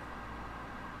eye.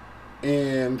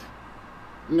 And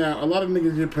now a lot of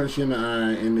niggas get punched in the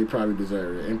eye, and they probably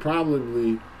deserve it. And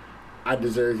probably I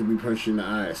deserve to be punched in the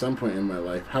eye at some point in my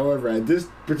life. However, at this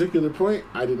particular point,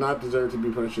 I did not deserve to be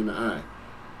punched in the eye.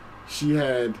 She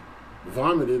had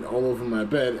vomited all over my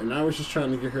bed, and I was just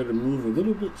trying to get her to move a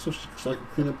little bit so I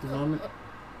could clean up the vomit.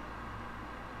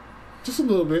 Just a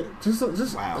little bit,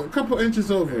 just wow. A couple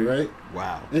inches over, right?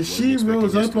 Wow. And she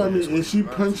rose up on me and she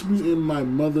punched me in my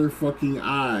motherfucking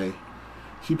eye.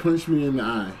 She punched me in the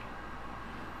eye.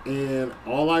 And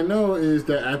all I know is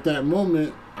that at that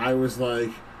moment, I was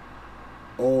like,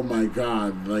 oh my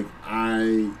God, like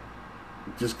I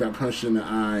just got punched in the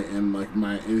eye, and like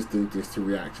my instinct is to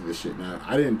react to this shit. Now,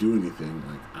 I didn't do anything.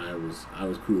 Like I was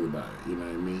cool about it, you know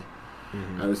what I mean?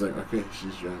 Mm-hmm. I was like, okay,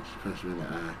 she's drunk. She punched me in the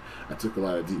eye. I took a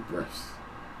lot of deep breaths.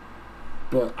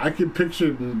 But I could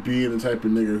picture being the type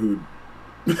of nigga who,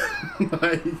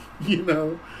 like, you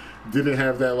know, didn't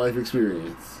have that life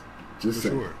experience. Just for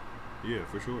sure. Yeah,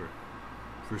 for sure.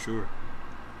 For sure.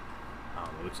 I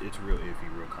don't know. It's real iffy,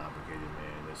 real complicated,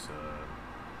 man. It's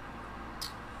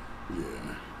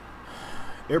yeah.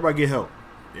 Everybody get help.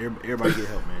 Everybody get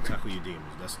help, man. Tackle your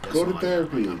demons. That's go to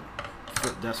therapy.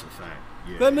 That's a fact.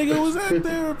 Yeah. That nigga was at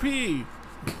therapy.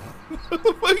 What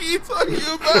the fuck are you talking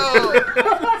about?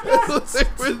 That's what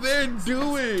they were there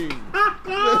doing.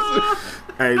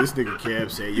 Hey, this nigga Cab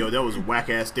said, yo, that was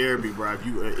whack ass therapy, bro. If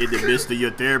you in the midst of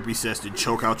your therapy session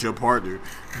choke out your partner,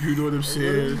 you know what I'm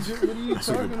saying? What are you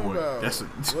talking about?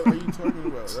 What are you talking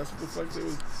about? That's what the fuck they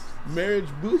was. Marriage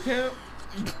boot camp?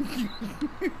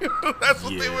 That's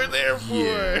what they were there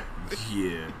for.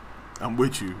 Yeah. I'm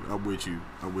with you.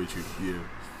 Yeah.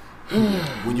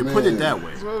 When you put it that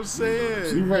way. That's what I'm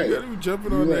saying. You're right. You gotta be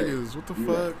jumping on niggas. What the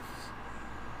fuck?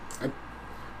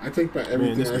 I take back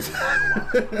everything. Man, this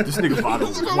nigga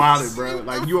Votto wildin', bro.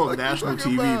 Like, you on national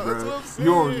TV, bro.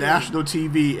 You on national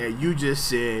TV, and you just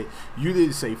said, you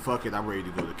didn't say, fuck it, I'm ready to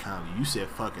go to county. You said,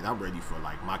 fuck it, I'm ready for,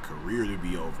 like, my career to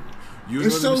be over. You know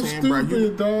it's what so I'm saying,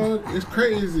 stupid, dog. It's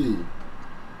crazy.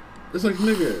 It's like,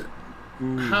 nigga,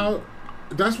 how...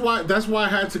 That's why I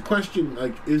had to question,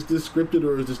 like, is this scripted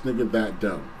or is this nigga that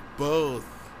dumb? Both.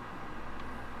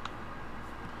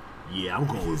 Yeah, I'm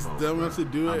going with both. He's dumb enough to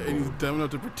do it, and he's dumb enough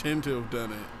to pretend to have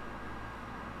done it.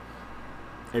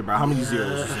 Hey, bro, how many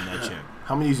zeros was in that check?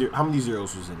 How many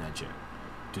zeros was in that check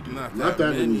to do Not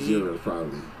that many zeros,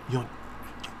 probably. You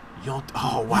don't,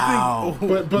 oh, wow.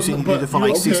 But you said he did it for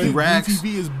like 60 racks?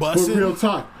 UTV is busting. But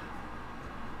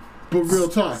real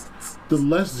talk. The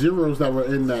less zeros that were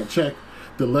in that check,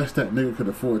 the less that nigga could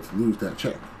afford to lose that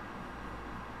check.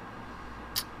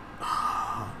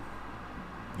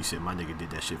 You said my nigga did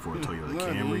that shit for a Toyota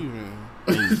Camry.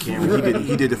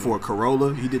 He did it for a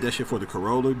Corolla. He did that shit for the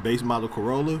Corolla, base model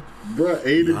Corolla. Bruh,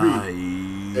 A to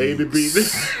B.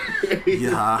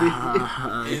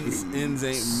 Yeah. Ends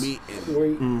ain't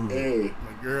meeting. A.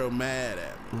 My girl mad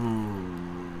at me.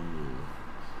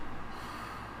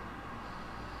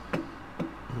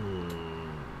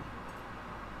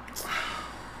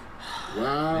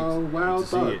 Wow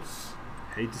thoughts.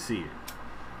 Hate to see it.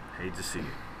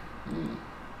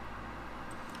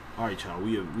 All right, y'all.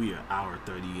 We are hour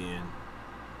 30 in.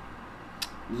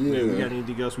 Yeah. Man, we got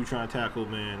anything else we trying to tackle,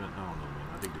 man? I don't know, man.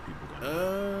 I think the people got it.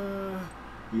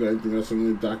 You got anything else on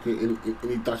the docket?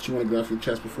 Any thoughts you want to get off your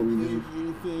chest before we leave?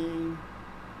 Anything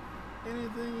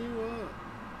you want.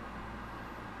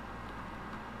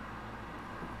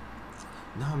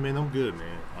 Nah, man, I'm good,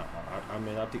 man. I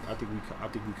mean, I think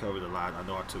we covered a lot. I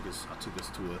know I took us to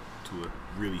a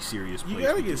really serious place. You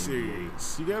gotta get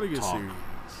serious.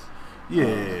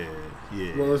 Yeah.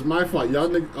 Well, it's my fault,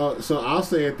 y'all. So I'll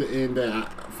say at the end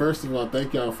that first of all,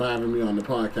 thank y'all for having me on the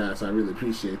podcast. I really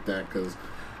appreciate that because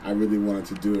I really wanted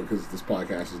to do it because this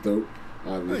podcast is dope.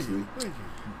 Obviously, thank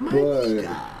you. But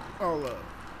all up.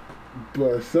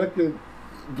 But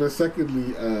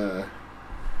secondly,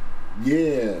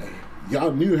 yeah.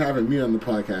 Y'all knew having me on the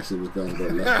podcast it was going to go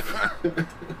left.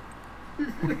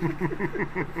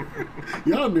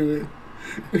 Y'all knew it.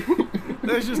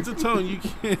 That's just the tone. You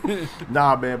can't.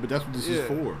 Nah, man, but that's what this is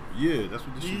for. Yeah, that's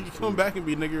what this is for. You come back and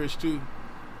be niggerish too.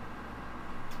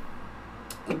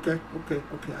 Okay,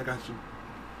 I got you.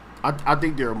 I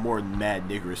think there are more mad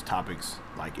niggerish topics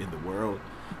like in the world.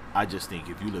 I just think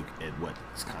if you look at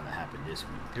what's kind of happened this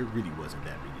week, there really wasn't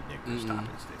that many niggerish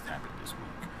topics that happened this week.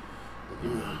 You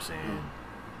know what I'm saying?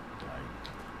 Like,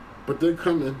 but they're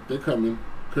coming.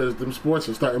 Because them sports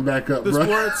are starting back up, the bro.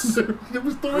 Sports there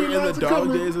was in the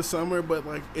dog days of summer, but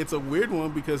like it's a weird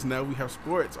one because now we have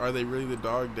sports. Are they really the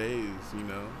dog days? You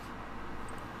know?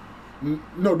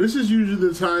 No, this is usually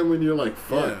the time when you're like,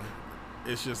 fuck. Yeah.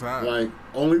 It's just hot. Like,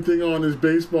 only thing on is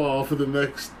baseball for the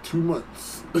next 2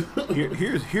 months.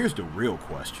 here's the real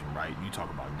question, right? You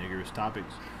talk about niggers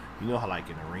topics. You know how,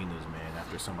 like, in arenas, man,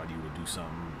 after somebody would do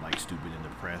something, like, stupid in the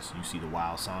press, you see the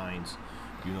wild signs.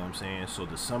 You know what I'm saying? So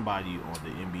does somebody on the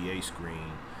NBA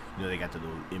screen, you know, they got the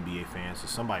little NBA fans,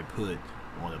 does somebody put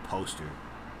on a poster,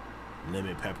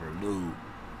 Lemon Pepper Lou,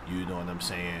 you know what I'm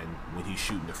saying, when he's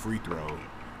shooting the free throw,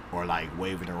 or, like,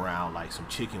 waving around, like, some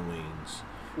chicken wings.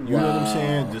 You know what I'm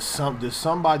saying? Does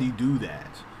somebody do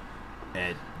that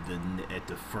at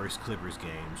the first Clippers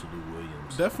games? Lou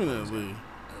Williams. Definitely.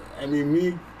 I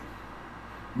mean,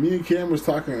 me and Cam was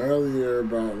talking earlier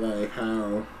about like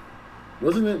how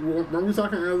weren't we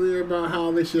talking earlier about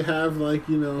how they should have like,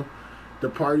 you know, the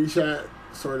party chat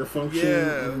sort of function?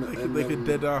 Yeah, they could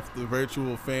dead off the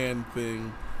virtual fan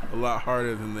thing a lot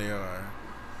harder than they are.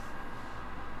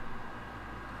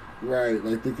 Right,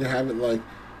 like they could have it like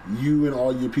you and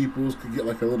all your peoples could get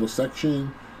like a little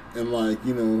section, and like,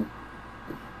 you know,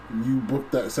 you book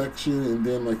that section and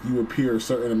then like you appear a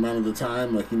certain amount of the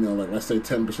time, like, you know, like let's say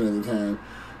 10% of the time,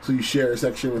 so you share a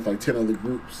section with like 10 other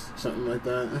groups, something like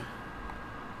that,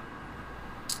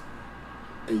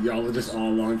 and y'all are just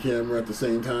all on camera at the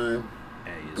same time.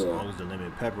 Hey, as long as the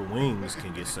lemon pepper wings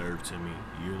can get served to me,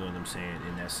 you know what I'm saying,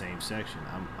 in that same section,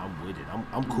 I'm with it.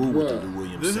 I'm cool with the Lou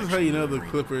Williams. This is how you know the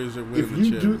Clippers are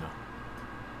winning the chip.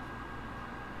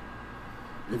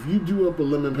 If you do up a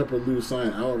Lemon Pepper Lou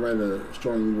sign, I would write a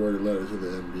strongly worded letter to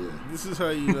the NBA. This is how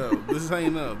you know. This is how you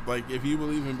know. Like, if you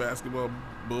believe in basketball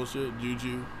bullshit,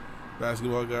 juju,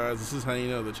 basketball guys, this is how you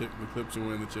know the Clips are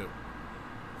winning the chip.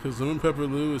 Because Lemon Pepper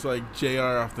Lou is like JR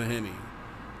off the Henny.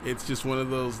 It's just one of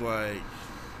those, like,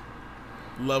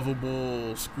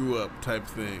 lovable screw-up type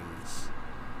things.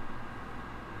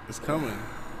 It's coming.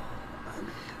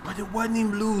 But it wasn't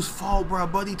even Lou's fault, bro.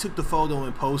 Buddy took the photo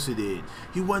and posted it.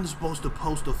 He wasn't supposed to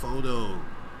post the photo.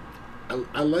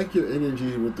 I like your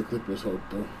energy with the Clippers, Hope,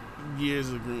 though. Years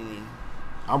of grooming.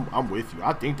 I'm with you.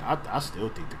 I still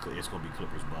think it's gonna be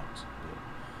Clippers Bucks.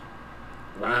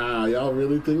 Yeah. Wow, y'all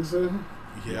really think so?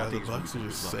 Yeah, the Bucks are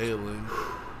just sailing.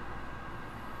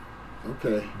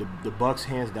 Okay. The Bucks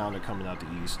hands down are coming out the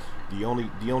East. The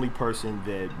only person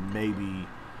that maybe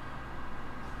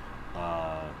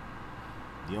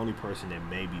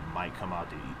might come out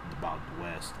the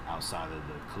West outside of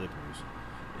the Clippers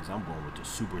is I'm going with the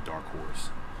super dark horse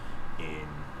in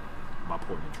my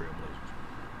Portland Trailblazers.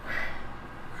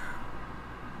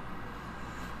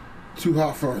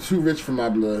 Too rich for my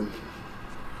blood.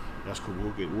 That's cool.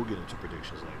 We'll get into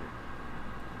predictions later.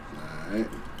 All right.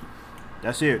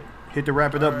 That's it. Hit the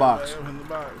wrap it up box. In the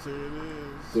box, here it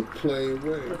is. The play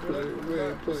away. We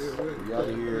out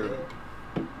of here.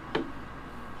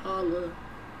 Holla.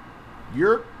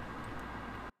 You're